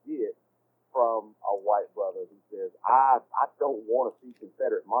might get from a white brother who says, I don't want to see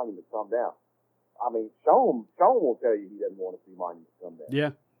Confederate monuments come down. I mean, Sean will tell you he doesn't want to see monuments come down.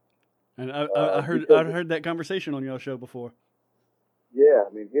 Yeah. And I heard that conversation on your show before. Yeah,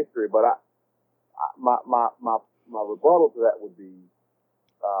 I mean, history, but my rebuttal to that would be,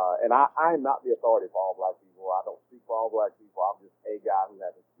 and I am not the authority for all black people. I don't speak for all black people. I'm just a guy who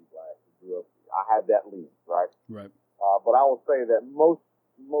happens to be black. I have that lens, right? Right. But I will say that most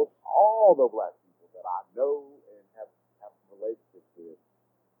all the black people that I know and have relations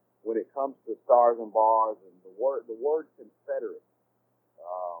when it comes to stars and bars and the word Confederate,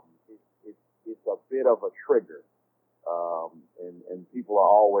 it's a bit of a trigger, and people are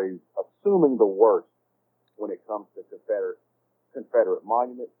always assuming the worst when it comes to Confederate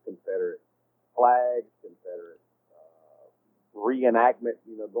monuments, Confederate flags, Confederate reenactment.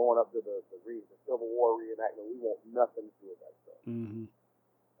 Going up to the Civil War reenactment, we want nothing to do with that stuff. Mm-hmm.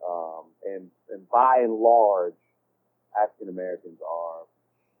 And by and large, African Americans are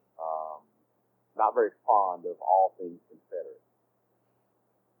not very fond of all things Confederate.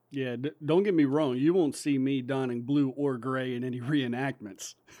 Yeah, don't get me wrong. You won't see me donning blue or gray in any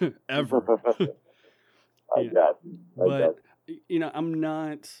reenactments ever. I got you. But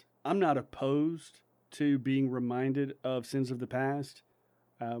I'm not opposed to being reminded of sins of the past,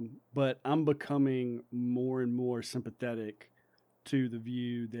 but I'm becoming more and more sympathetic to the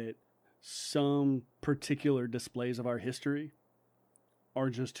view that some particular displays of our history are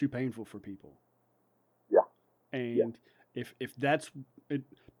just too painful for people. Yeah. And if that's it,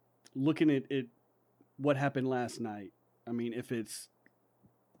 looking at it, what happened last night, I mean, if it's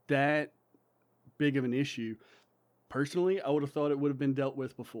that big of an issue, personally, I would have thought it would have been dealt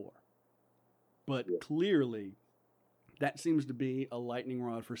with before. But clearly, that seems to be a lightning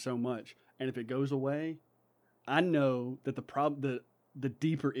rod for so much. And if it goes away, I know that the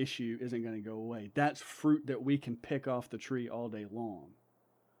deeper issue isn't going to go away. That's fruit that we can pick off the tree all day long.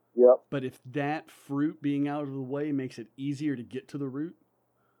 Yep. But if that fruit being out of the way makes it easier to get to the root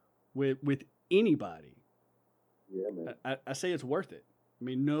with anybody, man. I say it's worth it. I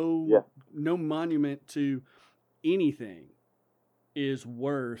mean, no monument to anything is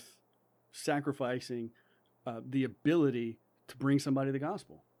worth sacrificing the ability to bring somebody the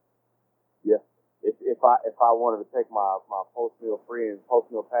gospel. Yeah. If I wanted to take my post-meal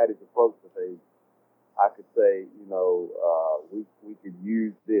Patty's approach to things, I could say, we could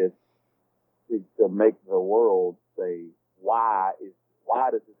use this to make the world say, why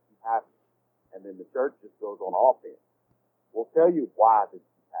does this keep happening? And then the church just goes on offense. We'll tell you why this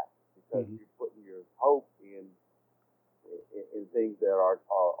keeps happening, because you're putting your hope in things that are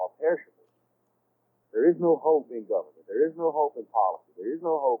perishable. There is no hope in government. There is no hope in policy. There is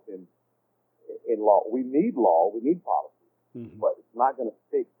no hope in law. We need law. We need policy, but it's not going to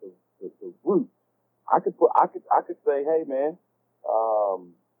fix the root. I could say, hey man,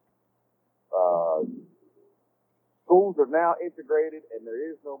 schools are now integrated, and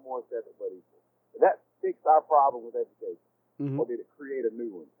there is no more separate but equal. That fixed our problem with education, or did it create a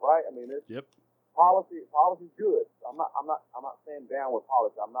new one? Right? I mean, policy is good. I'm not saying down with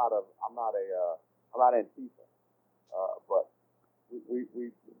policy. I'm not Antifa, but we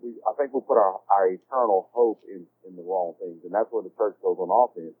I think we put our eternal hope in the wrong things, and that's where the church goes on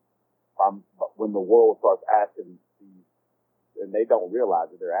offense. But when the world starts asking these, and they don't realize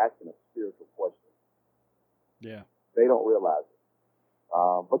it, they're asking a spiritual question. Yeah, they don't realize it.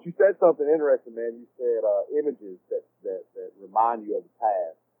 But you said something interesting, man. You said images that remind you of the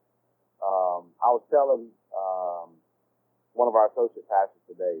past. I was telling one of our associate pastors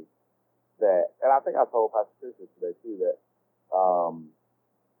today that, and I think I told Pastor Christian today too, that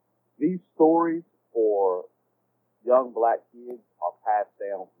these stories for young black kids are passed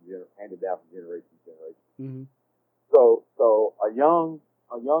down handed down from generation to generation. So a young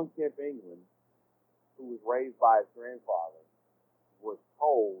Kemp England who was raised by his grandfather was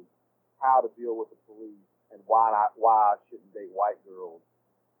told how to deal with the police and why I shouldn't date white girls.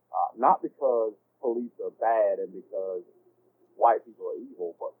 Not because police are bad and because white people are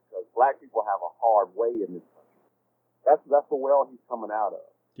evil, but because black people have a hard way in this country. That's the well he's coming out of.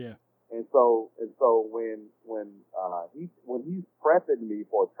 Yeah. And so when he's prepping me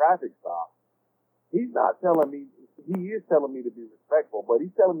for a traffic stop, he's not telling me. He is telling me to be respectful, but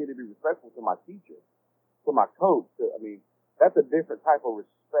he's telling me to be respectful to my teacher, to my coach. That's a different type of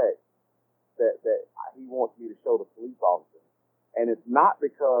respect that he wants me to show the police officer. And it's not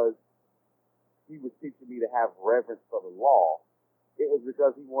because he was teaching me to have reverence for the law. It was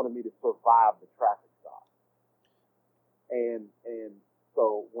because he wanted me to survive the traffic stop. And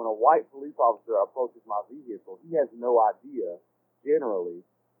so when a white police officer approaches my vehicle, he has no idea generally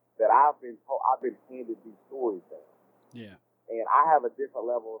that I've been handed these stories down. Yeah. And I have a different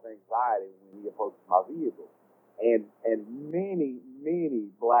level of anxiety when he approaches my vehicle. And many, many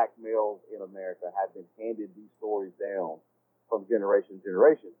black males in America have been handed these stories down from generation to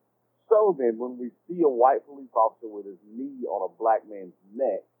generation. So then when we see a white police officer with his knee on a black man's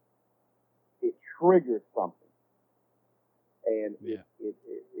neck, it triggers something. And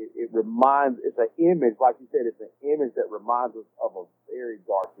it reminds, it's an image, like you said, it's an image that reminds us of a very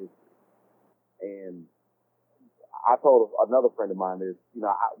dark history. And I told another friend of mine is,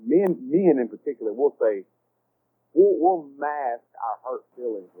 me and in particular, we'll say, we'll mask our hurt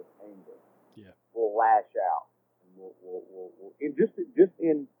feelings with anger. Yeah. We'll lash out. And we'll and just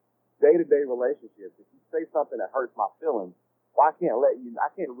in day-to-day relationships, if you say something that hurts my feelings, well, I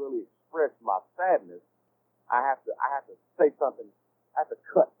can't really express my sadness. I have to say something. I have to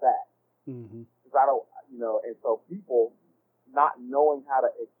cut back. Mm-hmm. Because I don't, and so people not knowing how to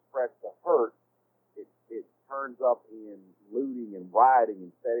express the hurt, it turns up in looting and rioting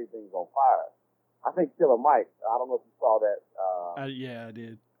and setting things on fire. I think Killer Mike, I don't know if you saw that. Yeah, I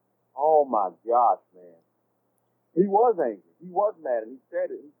did. Oh my gosh, man. He was angry. He was mad, and he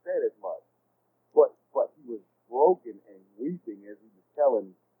said it. He said as much. But he was broken and weeping as he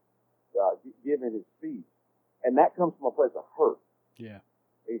was giving his speech. And that comes from a place of hurt. Yeah.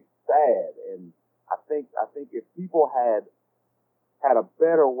 It's sad. And I think if people had a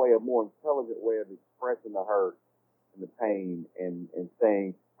better way, a more intelligent way of expressing the hurt and the pain and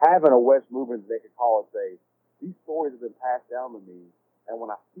saying, having a West movement they could call and say, these stories have been passed down to me, and when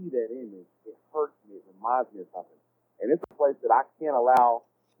I see that image, it hurts me, it reminds me of something. And it's a place that I can't allow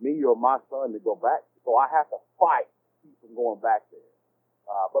me or my son to go back to, so I have to fight to keep from going back there.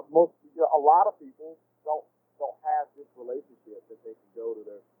 But a lot of people don't have this relationship that they can go to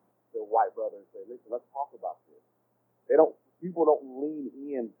their white brother and say, listen, let's talk about this. People don't lean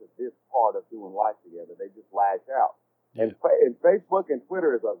into this part of doing life together. They just lash out. Yeah. And Facebook and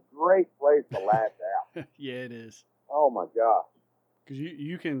Twitter is a great place to lash out. Yeah, it is. Oh my gosh. Because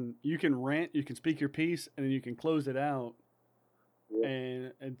you can rant, you can speak your piece, and then you can close it out,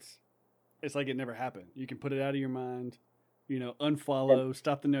 and it's like it never happened. You can put it out of your mind, unfollow,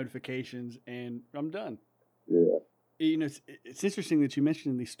 stop the notifications, and I'm done. Yeah. It's interesting that you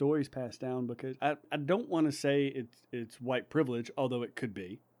mentioned these stories passed down, because I don't want to say it's white privilege, although it could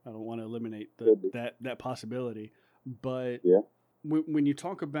be. I don't want to eliminate that possibility. But when you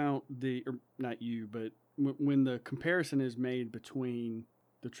talk about not you, but when the comparison is made between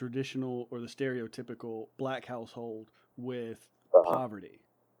the traditional or the stereotypical black household with poverty,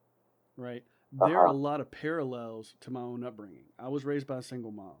 right? There are a lot of parallels to my own upbringing. I was raised by a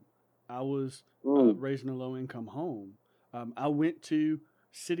single mom. I was raised in a low-income home. I went to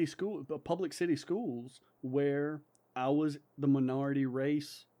public city schools, where I was the minority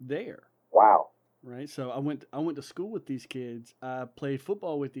race there. Wow. Right. So I went to school with these kids. I played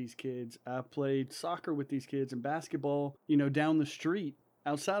football with these kids. I played soccer with these kids and basketball, down the street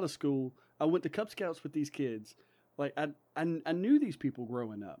outside of school. I went to Cub Scouts with these kids. Like I knew these people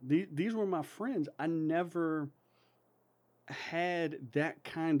growing up. These were my friends. I never had that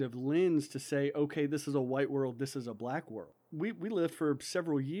kind of lens to say, okay, this is a white world, this is a black world. We lived for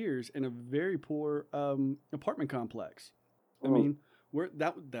several years in a very poor apartment complex. I mean,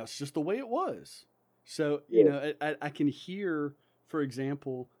 that's just the way it was. So, I can hear, for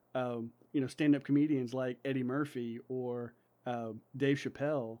example, stand-up comedians like Eddie Murphy or Dave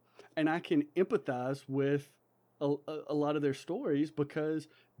Chappelle, and I can empathize with a lot of their stories, because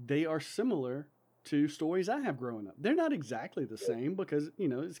they are similar to stories I have growing up. They're not exactly the same, because,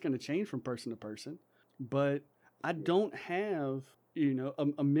 it's going to change from person to person, but I don't have,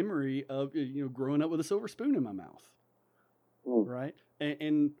 a memory of, growing up with a silver spoon in my mouth. Right.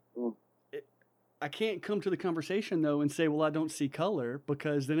 And I can't come to the conversation though and say, well, I don't see color,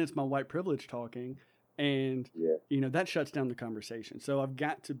 because then it's my white privilege talking, and, that shuts down the conversation. So I've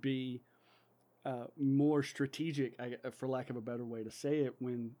got to be more strategic, for lack of a better way to say it,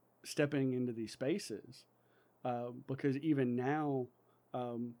 when stepping into these spaces, because even now,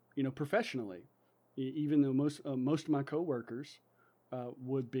 professionally, even though most of my coworkers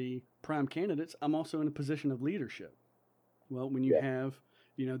would be prime candidates, I'm also in a position of leadership. Well, when you have,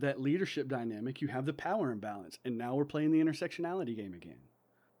 that leadership dynamic, you have the power imbalance, and now we're playing the intersectionality game again.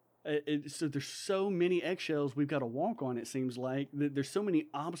 So there's so many eggshells we've got to walk on. It seems like there's so many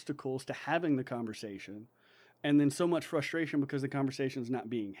obstacles to having the conversation, and then so much frustration because the conversation's not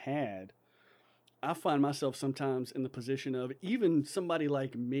being had. I find myself sometimes in the position of even somebody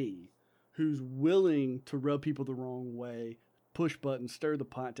like me, who's willing to rub people the wrong way, push buttons, stir the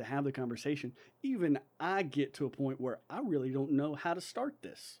pot to have the conversation. Even I get to a point where I really don't know how to start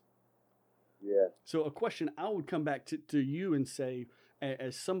this. Yeah. So a question I would come back to you and say,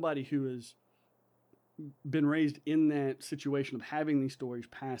 as somebody who has been raised in that situation of having these stories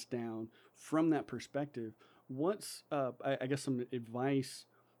passed down from that perspective, what's, I guess, some advice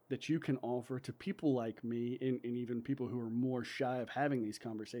that you can offer to people like me, and even people who are more shy of having these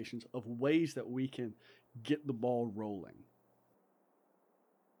conversations, of ways that we can get the ball rolling?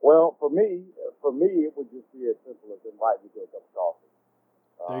 Well, for me, it would just be as simple as invite me to a cup of coffee.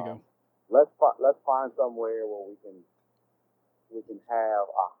 There you go. let's find somewhere where we can have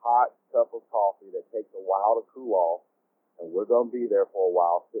a hot cup of coffee that takes a while to cool off, and we're gonna be there for a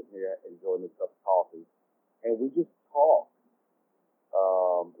while, sitting here enjoying this cup of coffee, and we just talk.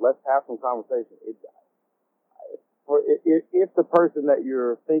 Let's have some conversation. If the person that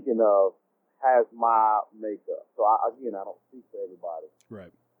you're thinking of has my makeup, so I don't speak to everybody,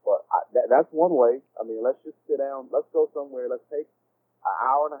 Right. but that's one way. I mean, let's just sit down. Let's go somewhere. Let's take an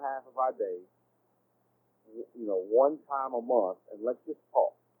hour and a half of our day, one time a month, and let's just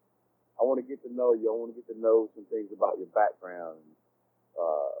talk. I want to get to know you. I want to get to know some things about your background.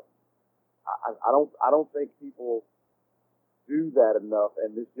 I don't think people do that enough.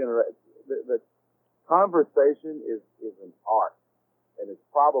 And this generation, the conversation is an art, and it's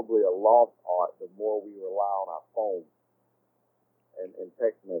probably a lost art the more we rely on our phones and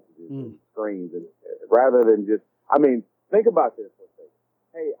text messages and screens, and rather than just. I mean, think about this for a second.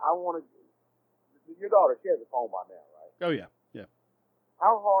 Hey, I want to. Your daughter, she has a phone by now, right? Oh yeah, yeah.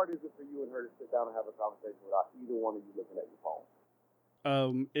 How hard is it for you and her to sit down and have a conversation without either one of you looking at your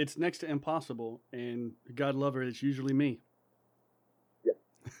phone? It's next to impossible, and God love her, it's usually me. Yeah.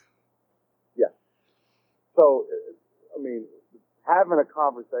 Yeah. So, I mean, having a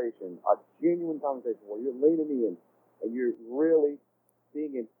conversation, a genuine conversation where you're leaning in and you're really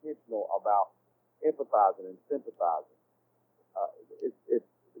being intentional about empathizing and sympathizing. It's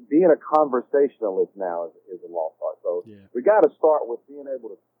being a conversationalist now is a lost art. So we got to start with being able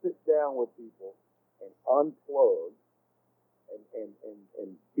to sit down with people and unplug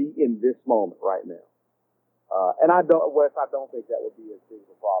and be in this moment right now. And Wes, I don't think that would be as big of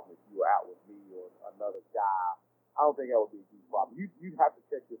a problem if you were out with me or another guy. I don't think that would be a huge problem. You'd have to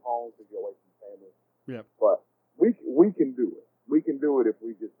check your phone because you're away from your family. Yeah. But we can do it. We can do it if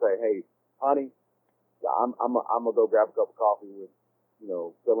we just say, hey, honey, I'm gonna go grab a cup of coffee with,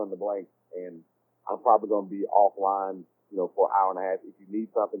 fill in the blank, and I'm probably gonna be offline, for an hour and a half. If you need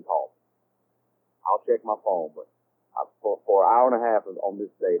something, call me. I'll check my phone, but for an hour and a half on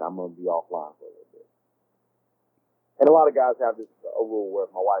this date, I'm gonna be offline for a little bit. And a lot of guys have a rule where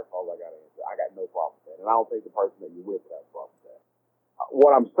if my wife calls, I gotta answer. I got no problem with that, and I don't think the person that you're with has a problem with that.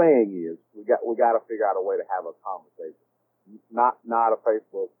 What I'm saying is, we got to figure out a way to have a conversation, not a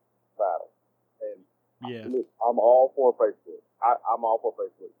Facebook battle. And yeah, look, I'm all for Facebook. I'm all for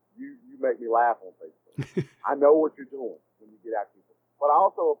Facebook. You make me laugh on Facebook. I know what you're doing when you get at people, but I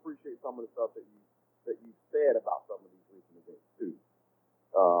also appreciate some of the stuff that you said about some of these recent events too.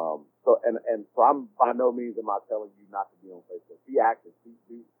 So I'm by no means am I telling you not to be on Facebook. Be active. Keep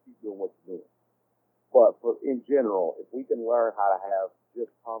doing what you're doing. But in general, if we can learn how to have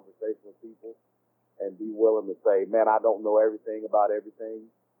just conversation with people and be willing to say, man, I don't know everything about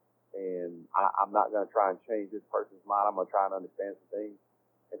everything, and I'm not going to try and change this person's mind. I'm going to try and understand some things.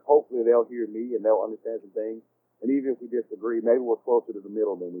 And hopefully they'll hear me and they'll understand some things. And even if we disagree, maybe we're closer to the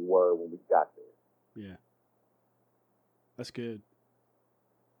middle than we were when we got there. Yeah. That's good.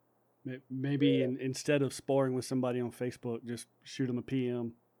 Maybe instead of sparring with somebody on Facebook, just shoot them a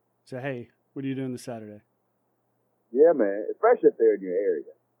PM. Say, hey, what are you doing this Saturday? Yeah, man. Especially if they're in your area.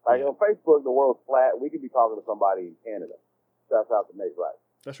 Like on Facebook, the world's flat. We could be talking to somebody in Canada. Shouts out to Nate Wright.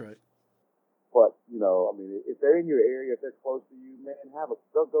 That's right. But, if they're in your area, if they're close to you, man,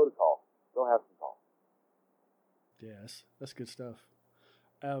 go to coffee. Go have some coffee. Yes, that's good stuff.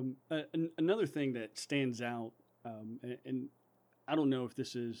 Another thing that stands out, and I don't know if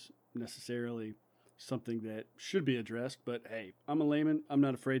this is necessarily something that should be addressed, but hey, I'm a layman. I'm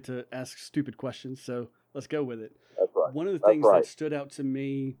not afraid to ask stupid questions, so let's go with it. That's right. One of the things that stood out to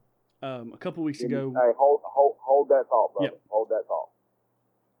me a couple weeks ago. Hey, hold that thought, brother. Yep. Hold that thought.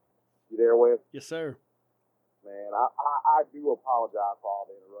 You there, Wes? Yes, sir. Man, I do apologize for all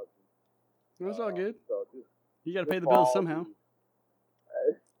the interruptions. That's all good. So you got to pay the bills somehow.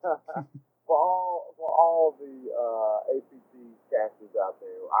 For all the APT casters out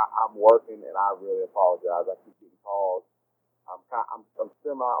there, I'm working, and I really apologize. I keep getting calls. I'm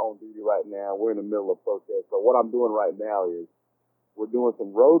semi on duty right now. We're in the middle of protest. So what I'm doing right now is we're doing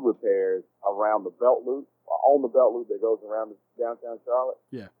some road repairs around the belt loop, on the belt loop that goes around downtown Charlotte.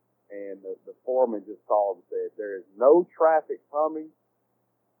 Yeah. And the foreman just called and said there is no traffic coming.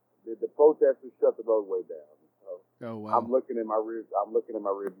 The protesters shut the roadway down. So oh wow! I'm looking in my rear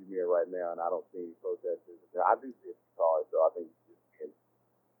view mirror right now, and I don't see any protesters. I do see a few cars, so I think he's just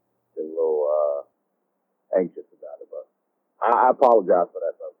been a little anxious about it. But I apologize for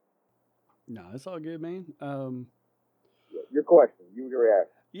that, though. No, it's all good, man. Your question, your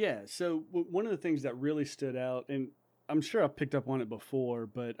reaction. Yeah. So one of the things that really stood out, and I'm sure I've picked up on it before,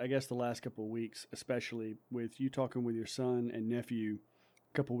 but I guess the last couple of weeks, especially with you talking with your son and nephew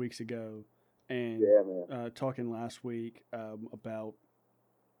a couple weeks ago, and Yeah, man. talking last week about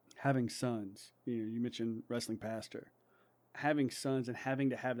having sons. You mentioned wrestling pastor, having sons, and having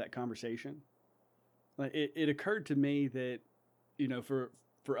to have that conversation. Like it occurred to me that for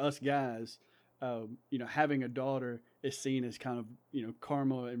us guys, having a daughter is seen as kind of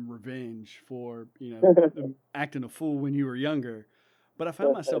karma and revenge for acting a fool when you were younger. But I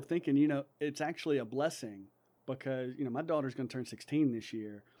found myself thinking, it's actually a blessing because my daughter's going to turn 16 this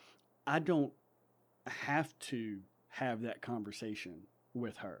year. I don't have to have that conversation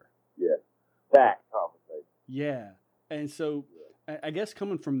with her. Yeah, that conversation. Yeah. And so I guess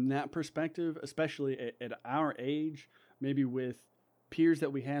coming from that perspective, especially at our age, maybe with peers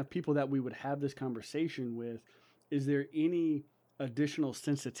that we have, people that we would have this conversation with, is there any additional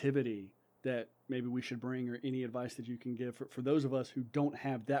sensitivity that maybe we should bring or any advice that you can give for those of us who don't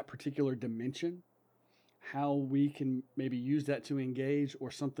have that particular dimension, how we can maybe use that to engage or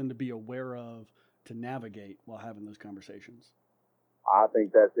something to be aware of to navigate while having those conversations? I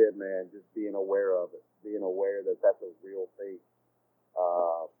think that's it, man. Just being aware of it, being aware that that's a real thing.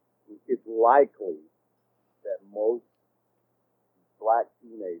 It's likely that most black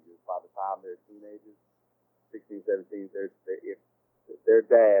teenagers, by the time they're teenagers, 16, 17, if their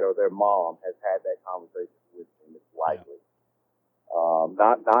dad or their mom has had that conversation with them, it's likely.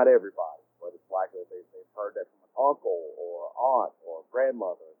 Not everybody, but it's likely that they've heard that from an uncle or aunt or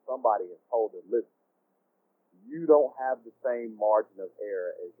grandmother. Somebody has told them, listen, you don't have the same margin of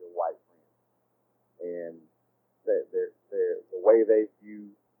error as your white friends. And the way they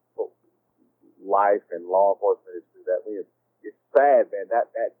view life and law enforcement is through that lens. It's sad, man.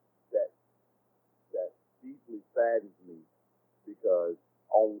 That deeply saddens me because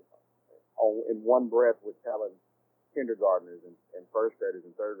in one breath we're telling kindergartners and first graders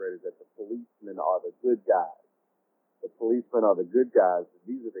and third graders that the policemen are the good guys. The policemen are the good guys.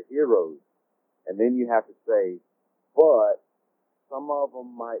 These are the heroes. And then you have to say, but some of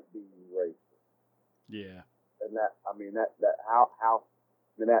them might be racist. Yeah. And that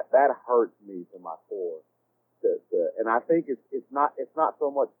hurts me to my core. And I think it's not so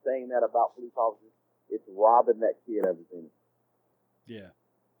much saying that about police officers. It's robbing that kid of his innocence. Yeah.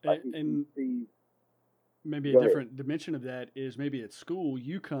 Like and he sees, maybe a different dimension of that is maybe at school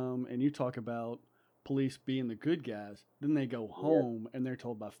you come and you talk about police being the good guys, then they go home and they're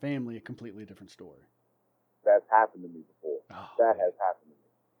told by family a completely different story. That's happened to me before. That has happened to me.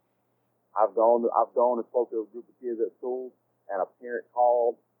 I've gone and spoke to a group of kids at school, and a parent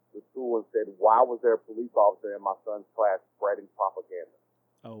called the school and said, why was there a police officer in my son's class spreading propaganda?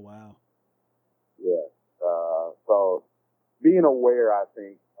 Oh, wow. Yeah. So being aware, I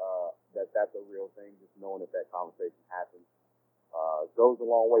think, that's a real thing, just knowing that conversation happens, goes a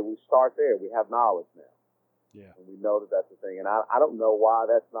long way. We start there. We have knowledge now. Yeah. And we know that that's the thing. And I don't know why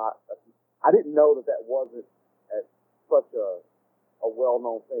that's not, I didn't know that wasn't such a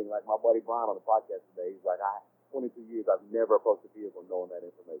well-known thing. Like my buddy Brian on the podcast today, he's like, 22 years, I've never approached a vehicle knowing that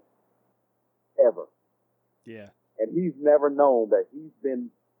information. Ever. Yeah. And he's never known that he's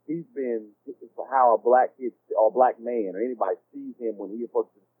been how a black kid or a black man or anybody sees him when he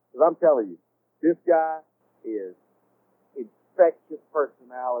approaches. Because I'm telling you, this guy is infectious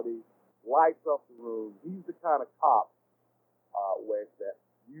personality, lights up the room. He's the kind of cop, Wes, that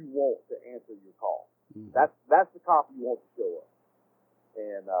you want to answer your call. Mm-hmm. That's the cop you want to show up.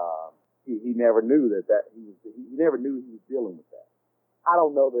 And he never knew he never knew he was dealing with that. I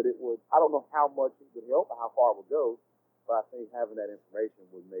don't know how much it would help or how far it would go, but I think having that information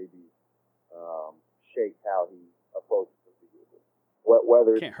would maybe shape how he approaches the vehicle.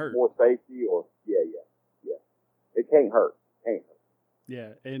 Whether it's more safety or yeah. It can't hurt.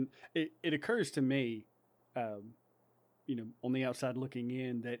 Yeah, and it occurs to me, on the outside looking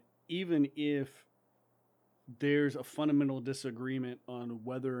in, that even if there's a fundamental disagreement on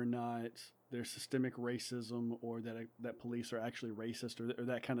whether or not there's systemic racism or that police are actually racist or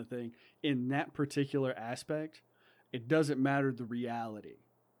that kind of thing, in that particular aspect, it doesn't matter the reality.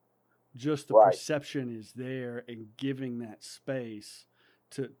 Just the perception is there, and giving that space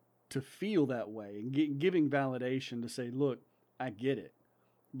to feel that way and giving validation to say, look, I get it.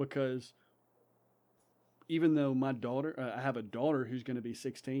 Because even though I have a daughter who's going to be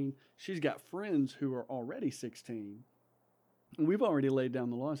 16, she's got friends who are already 16. And we've already laid down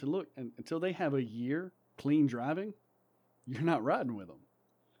the law and said, look, until they have a year clean driving, you're not riding with them.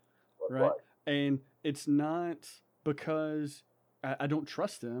 Right? And it's not because I don't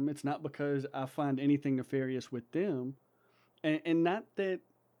trust them. It's not because I find anything nefarious with them. And not that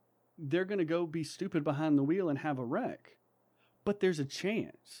they're going to go be stupid behind the wheel and have a wreck. But there's a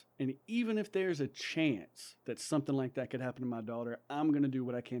chance. And even if there's a chance that something like that could happen to my daughter, I'm going to do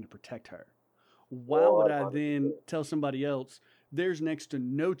what I can to protect her. Why would I then tell somebody else, there's next to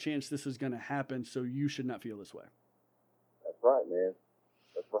no chance this is going to happen, so you should not feel this way? That's right, man.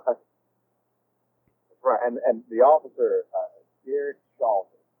 That's right. That's right. And the officer, Derek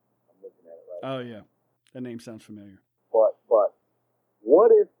Shelton, I'm looking at it right now. Oh, yeah. That name sounds familiar. But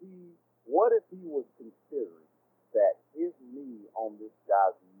what if he was considering that his knee on this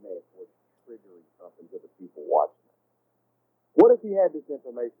guy's neck was triggering something to the people watching him? What if he had this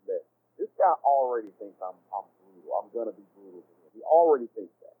information that this guy already thinks I'm brutal, I'm gonna be brutal to him? He already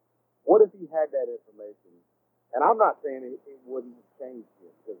thinks that. What if he had that information? And I'm not saying it wouldn't have changed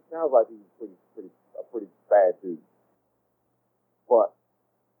him, because it sounds like he's a pretty bad dude. But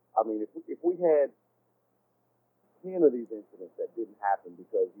I mean, if we had 10 of these incidents that didn't happen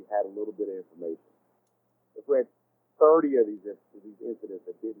because you had a little bit of information, if we had 30 of these incidents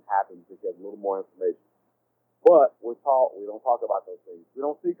that didn't happen because you had a little more information, but we don't talk about those things. We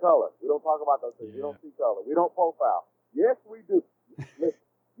don't see color. We don't talk about those things. Yeah. We don't see color. We don't profile. Yes, we do. Listen,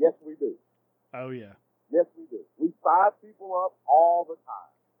 yes, we do. Oh, yeah. Yes, we do. We size people up all the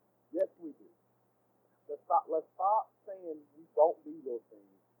time. Yes, we do. Let's stop saying we don't do those things.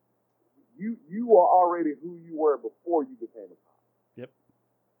 You are already who you were before you became a cop. Yep.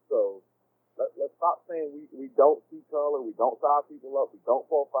 So let's stop saying we don't see color. We don't size people up. We don't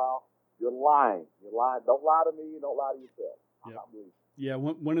profile. You're lying. You're lying. Don't lie to me. Don't lie to yourself. Yep. Yeah.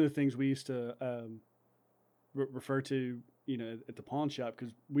 One of the things we used to refer to, at the pawn shop,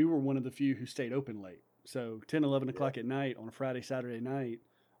 because we were one of the few who stayed open late. So 10, 11 o'clock at night on a Friday, Saturday night,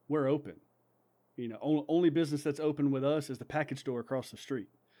 we're open. Only business that's open with us is the package store across the street.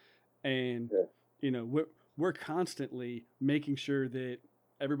 And, we're constantly making sure that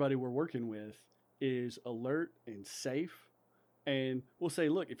everybody we're working with is alert and safe. And we'll say,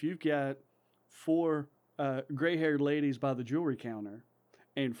 look, if you've got 4 gray-haired ladies by the jewelry counter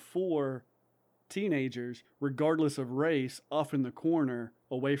and 4 teenagers, regardless of race, off in the corner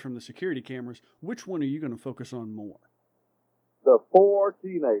away from the security cameras, which one are you going to focus on more? The 4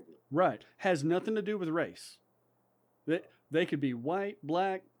 teenagers. Right. Has nothing to do with race. They could be white,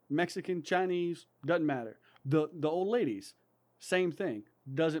 black, Mexican, Chinese, doesn't matter. The old ladies, same thing,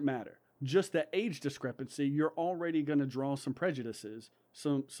 doesn't matter. Just the age discrepancy, you're already going to draw some prejudices,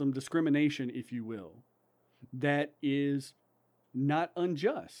 some discrimination, if you will, that is not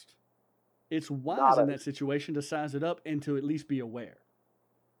unjust. It's wise in that situation to size it up and to at least be aware.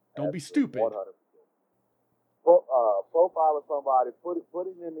 Don't be stupid. 100%. Profiling somebody,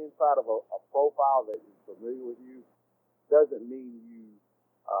 putting them inside of a profile that is familiar with you, doesn't mean you,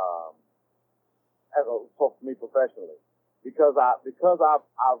 for me professionally, because I've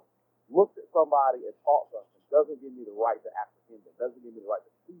looked at somebody and thought something, doesn't give me the right to apprehend them, doesn't give me the right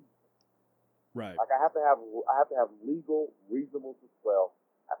to seize them. Right. Like I have to have legal, reasonable,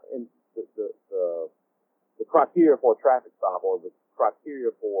 and the criteria for a traffic stop or the criteria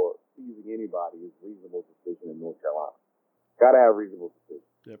for seizing anybody is reasonable suspicion in North Carolina. Got to have reasonable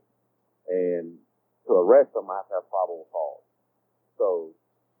suspicion. Yep. And to arrest them, I have to have probable cause. So,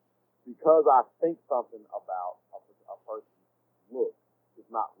 because I think something about a person's look is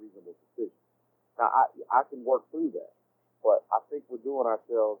not reasonable suspicion. Now, I can work through that, but I think we're doing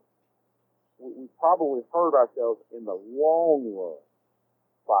ourselves. We probably hurt ourselves in the long run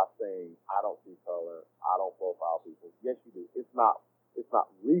by saying, I don't see color, I don't profile people. Yes, you do. It's not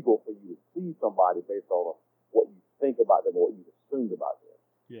legal for you to see somebody based on what you think about them or what you assumed about them.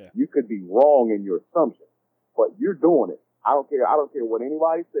 Yeah. You could be wrong in your assumption, but you're doing it. I don't care what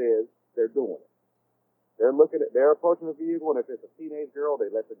anybody says, they're doing it. They're approaching the vehicle, and if it's a teenage girl, they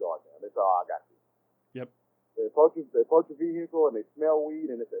let the guard down. They say, I got you. Yep. They approach the vehicle and they smell weed,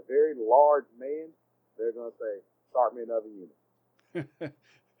 and it's a very large man, they're going to say, start me another unit.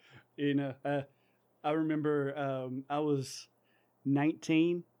 I remember I was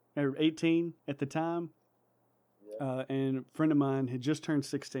 19 or 18 at the time, and a friend of mine had just turned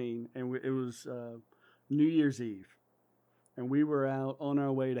 16, and it was New Year's Eve, and we were out on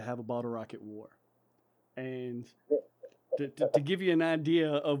our way to have a bottle rocket war. And to give you an idea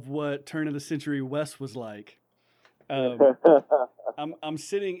of what turn of the century West was like, I'm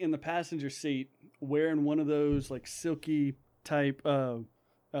sitting in the passenger seat wearing one of those like silky type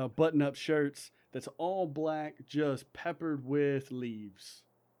button-up shirts that's all black, just peppered with leaves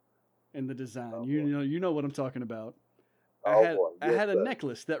in the design. Oh, you know what I'm talking about. I had a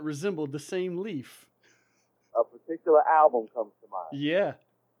necklace that resembled the same leaf. A particular album comes to mind.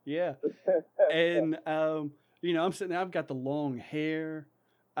 Yeah. And I'm sitting there, I've got the long hair,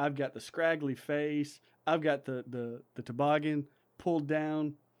 I've got the scraggly face, I've got the toboggan pulled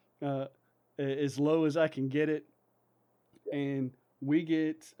down as low as I can get it, and we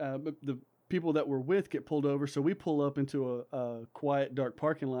get the people that we're with get pulled over, so we pull up into a quiet, dark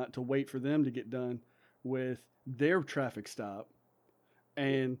parking lot to wait for them to get done with their traffic stop,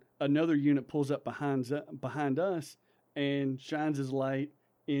 and another unit pulls up behind us and shines his light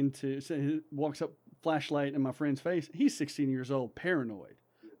into, so he walks up, flashlight in my friend's face. He's 16 years old, paranoid.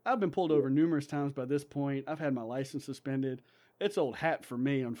 I've been pulled over numerous times by this point. I've had my license suspended. It's old hat for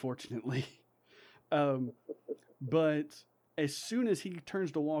me, unfortunately. But as soon as he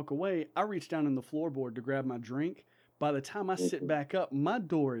turns to walk away, I reach down in the floorboard to grab my drink. By the time I sit back up, my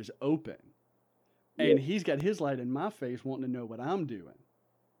door is open. And he's got his light in my face wanting to know what I'm doing.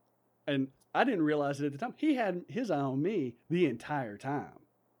 And I didn't realize it at the time. He had his eye on me the entire time.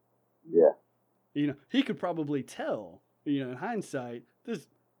 Yeah. You know, he could probably tell, you know, in hindsight,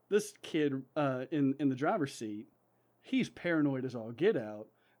 this kid in the driver's seat, he's paranoid as all get out.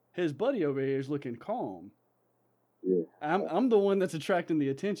 His buddy over here is looking calm. Yeah. I'm the one that's attracting the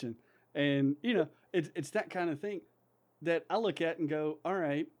attention. And, you know, it's that kind of thing that I look at and go, all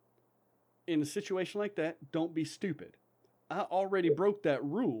right, in a situation like that, don't be stupid. I already broke that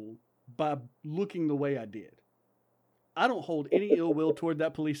rule by looking the way I did. I don't hold any ill will toward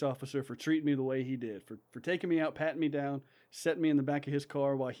that police officer for treating me the way he did, for taking me out, patting me down, setting me in the back of his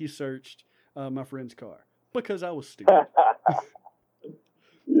car while he searched my friend's car, because I was stupid.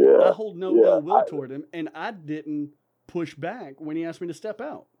 Yeah. I hold no ill will toward him, and I didn't push back when he asked me to step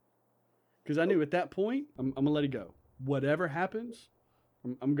out, because I knew at that point I'm gonna let it go. Whatever happens,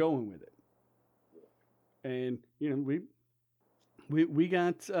 I'm going with it. And you know, we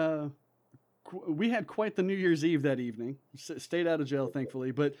got we had quite the New Year's Eve that evening. Stayed out of jail,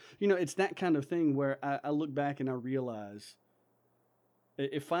 thankfully. But you know, it's that kind of thing where I look back and I realize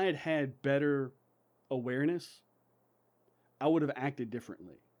if I had had better awareness, I would have acted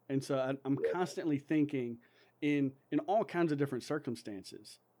differently. And so I'm constantly thinking in all kinds of different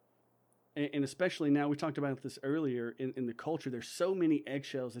circumstances. And especially now, we talked about this earlier in the culture, there's so many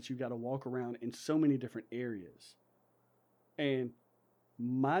eggshells that you've got to walk around in so many different areas. And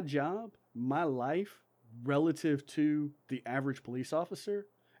my job, my life, relative to the average police officer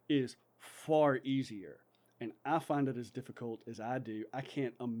is far easier. And I find it as difficult as I do. I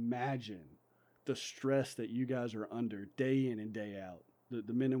can't imagine the stress that you guys are under day in and day out,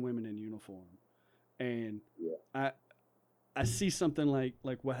 the men and women in uniform. And I see something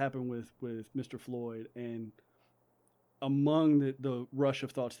like what happened with Mr. Floyd, and among the rush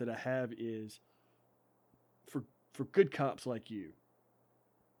of thoughts that I have is for good cops like you,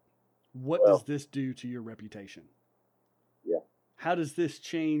 what does this do to your reputation? Yeah. How does this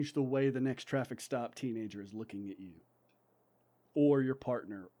change the way the next traffic stop teenager is looking at you, or your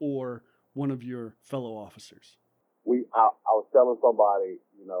partner, or one of your fellow officers? I was telling somebody,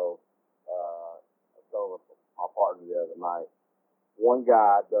 you know, I was telling my partner the other night, one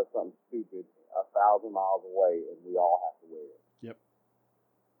guy does something stupid 1,000 miles away, and we all have to wear it. Yep.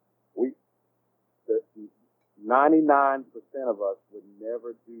 99% of us would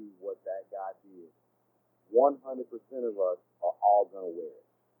never do what that guy did. 100% of us are all gonna wear it.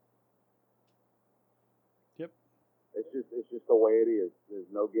 Yep. It's just the way it is. There's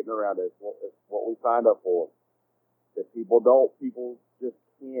no getting around it. It's what we signed up for. That people just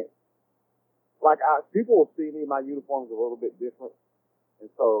can't. Like people will see me, my uniform's a little bit different, and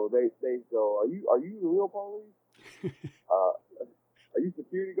so they go, "Are you the real police? Are you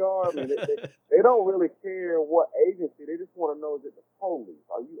security guard?" I mean, they don't really care what agency. They just want to know, is it the police?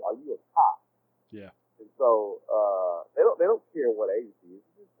 Are you a cop? Yeah. And so they don't care what agency.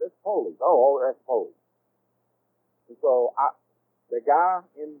 It's just, that's police. Oh, that's police. And so the guy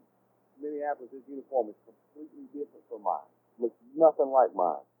in Minneapolis, his uniform is completely different from mine. Looks nothing like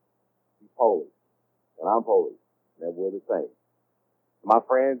mine. He's police, and I'm police, and we're the same. My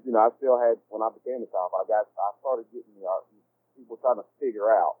friends, you know, I still had, when I became a cop, I started getting people trying to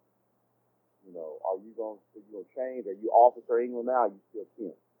figure out, you know, are you going to change? Are you Officer England now? Are you still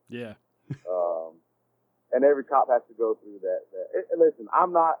Kim? Yeah. And every cop has to go through that. Listen,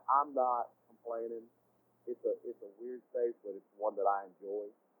 I'm not complaining. It's a weird space, but it's one that I enjoy.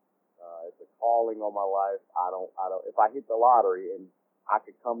 It's a calling on my life. I don't. If I hit the lottery and I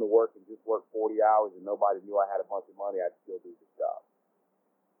could come to work and just work 40 hours and nobody knew I had a bunch of money, I'd still do the job.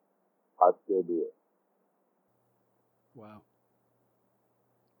 I'd still do it. Wow.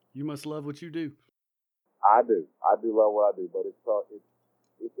 You must love what you do. I do. I do love what I do, but it's tough.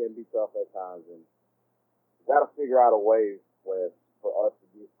 It can be tough at times, and you got to figure out a way for us to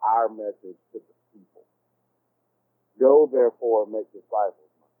get our message to the people. Go, therefore, make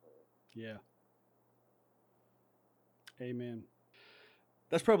disciples, my friend. Yeah. Amen.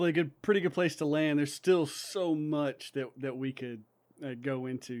 That's probably a pretty good place to land. There's still so much that we could go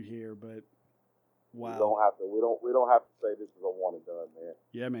into here, but wow. We don't have to say this is a one and done, man.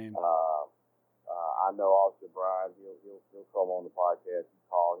 Yeah, man. I know Officer Brian. He'll come on the podcast. You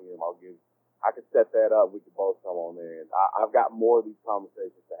call him. I could set that up. We could both come on there. And I've got more of these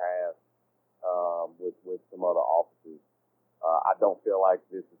conversations to have with some other officers. I don't feel like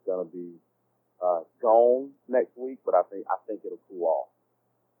this is going to be gone next week, but I think it'll cool off.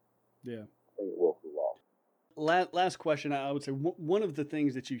 Yeah, I think it will cool off. Last question. I would say one of the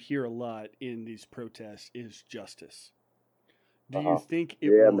things that you hear a lot in these protests is justice. Do you think it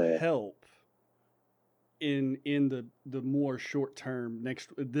will help in the more short term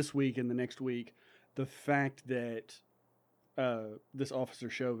this week and the next week, the fact that this Officer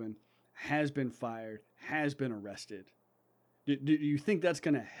Chauvin has been fired, has been arrested? Do you think that's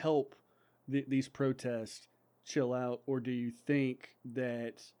going to help these protests chill out, or do you think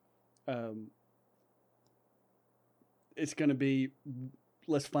that it's going to be,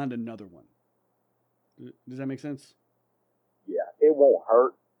 let's find another one? Does that make sense? Yeah, it won't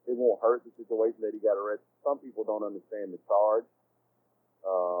hurt. It won't hurt the situation that he got arrested. Some people don't understand the charge.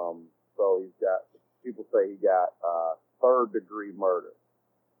 So people say he got third-degree murder.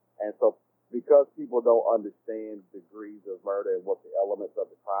 And so because people don't understand degrees of murder and what the elements of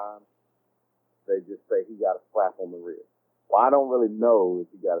the crime, they just say he got a slap on the wrist. Well, I don't really know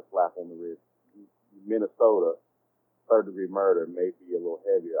if he got a slap on the wrist. Minnesota, third-degree murder may be a little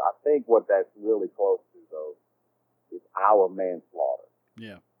heavier. I think what that's really close to, though, is our manslaughter.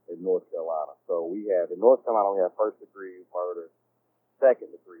 Yeah. In North Carolina. So in North Carolina, we have first-degree murder,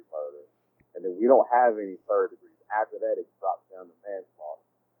 second-degree murder, and then we don't have any third degrees. After that, it drops down to manslaughter.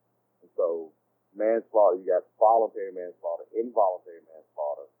 And so manslaughter, you got voluntary manslaughter, involuntary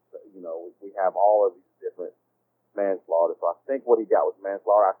manslaughter. You know, we have all of these different manslaughter. So I think what he got was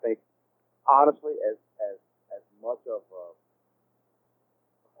manslaughter. I think, honestly, as much of a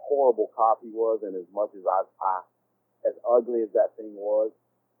horrible cop he was, and as much as as ugly as that thing was,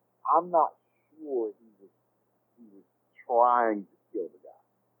 I'm not sure he was trying to kill the guy.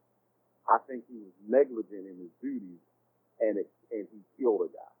 I think he was negligent in his duties, and he killed a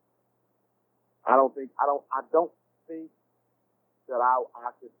guy. I don't think that I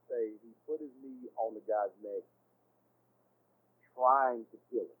could say he put his knee on the guy's neck, trying to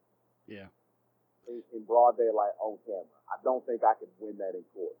kill him. Yeah. In broad daylight on camera. I don't think I could win that in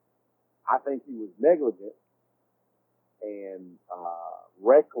court. I think he was negligent and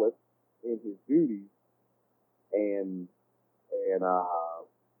reckless in his duties and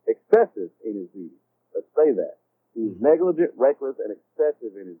excessive in his duties. Let's say that. He was negligent, reckless, and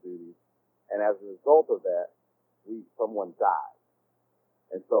excessive in his duties, and as a result of that, someone died.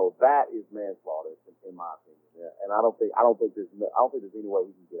 And so that is manslaughter, in my opinion. Yeah. And I don't think there's any way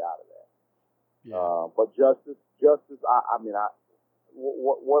he can get out of that. Yeah. But justice.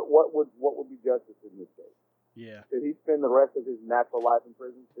 What would be justice in this case? Yeah. Should he spend the rest of his natural life in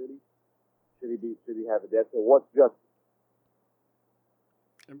prison? Should he? Should he have a death penalty? What's justice?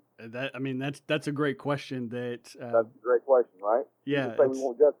 That's a great question. That's a great question, right? Yeah. Say we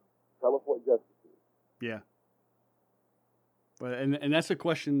want justice. Tell us what justice is. Yeah. But and that's a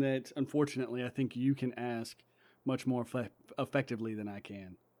question that, unfortunately, I think you can ask much more effectively than I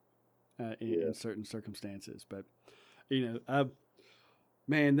can in certain circumstances. But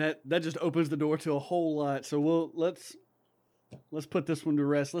that just opens the door to a whole lot. So let's put this one to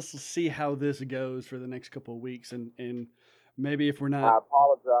rest. Let's see how this goes for the next couple of weeks, and maybe if we're not. I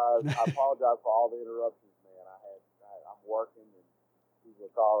apologize. I apologize for all the interruptions, man. I'm working and people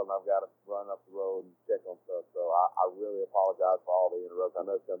are calling. I've got to run up the road and check on stuff. So I really apologize for all the interruptions. I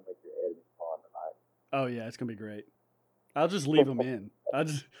know it's going to make your editing fun tonight. Oh yeah, it's going to be great. I'll just leave them in. I'll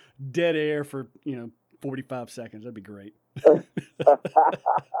just dead air for 45 seconds. That'd be great. Yeah,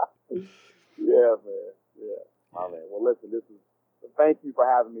 man. Yeah. Oh, man. Well, listen, thank you for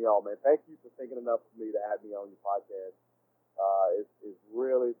having me on, man. Thank you for thinking enough of me to have me on your podcast. It's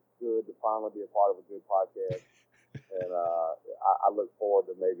really good to finally be a part of a good podcast. And I look forward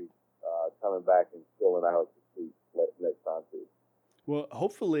to maybe coming back and filling out the seat next time, too. Well,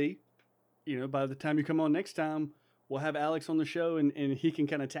 hopefully, by the time you come on next time, we'll have Alex on the show and he can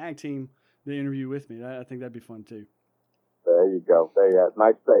kind of tag team the interview with me. I think that'd be fun, too. There you go. There you go.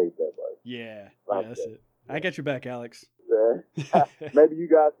 Nice save there, buddy. Yeah. That's it. I got your back, Alex. Yeah. Maybe you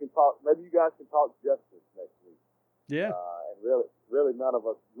guys can talk justice next week. Yeah. And really none of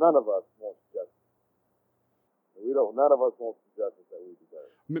us want justice. None of us want the justice that we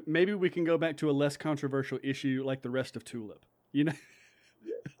deserve. Maybe we can go back to a less controversial issue like the rest of Tulip. Yeah.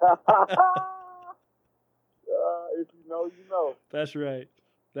 If you know, you know. That's right.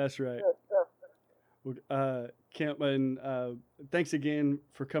 That's right. Kemp, and thanks again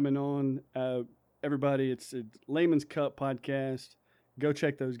for coming on. Everybody, it's Layman's Cup podcast. Go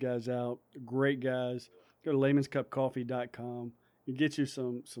check those guys out. Great guys. Go to laymanscupcoffee.com. You get you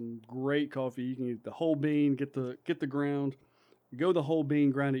some great coffee. You can get the whole bean, get the ground. Go the whole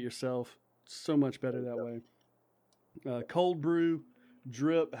bean, grind it yourself. So much better that way. Cold brew,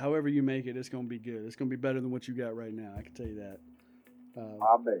 drip, however you make it, it's going to be good. It's going to be better than what you got right now. I can tell you that.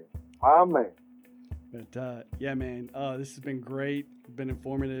 Amen. But yeah, man, this has been great, been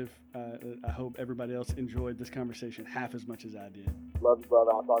informative. I hope everybody else enjoyed this conversation half as much as I did. Love you,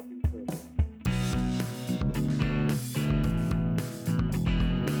 brother. I'll talk to you soon.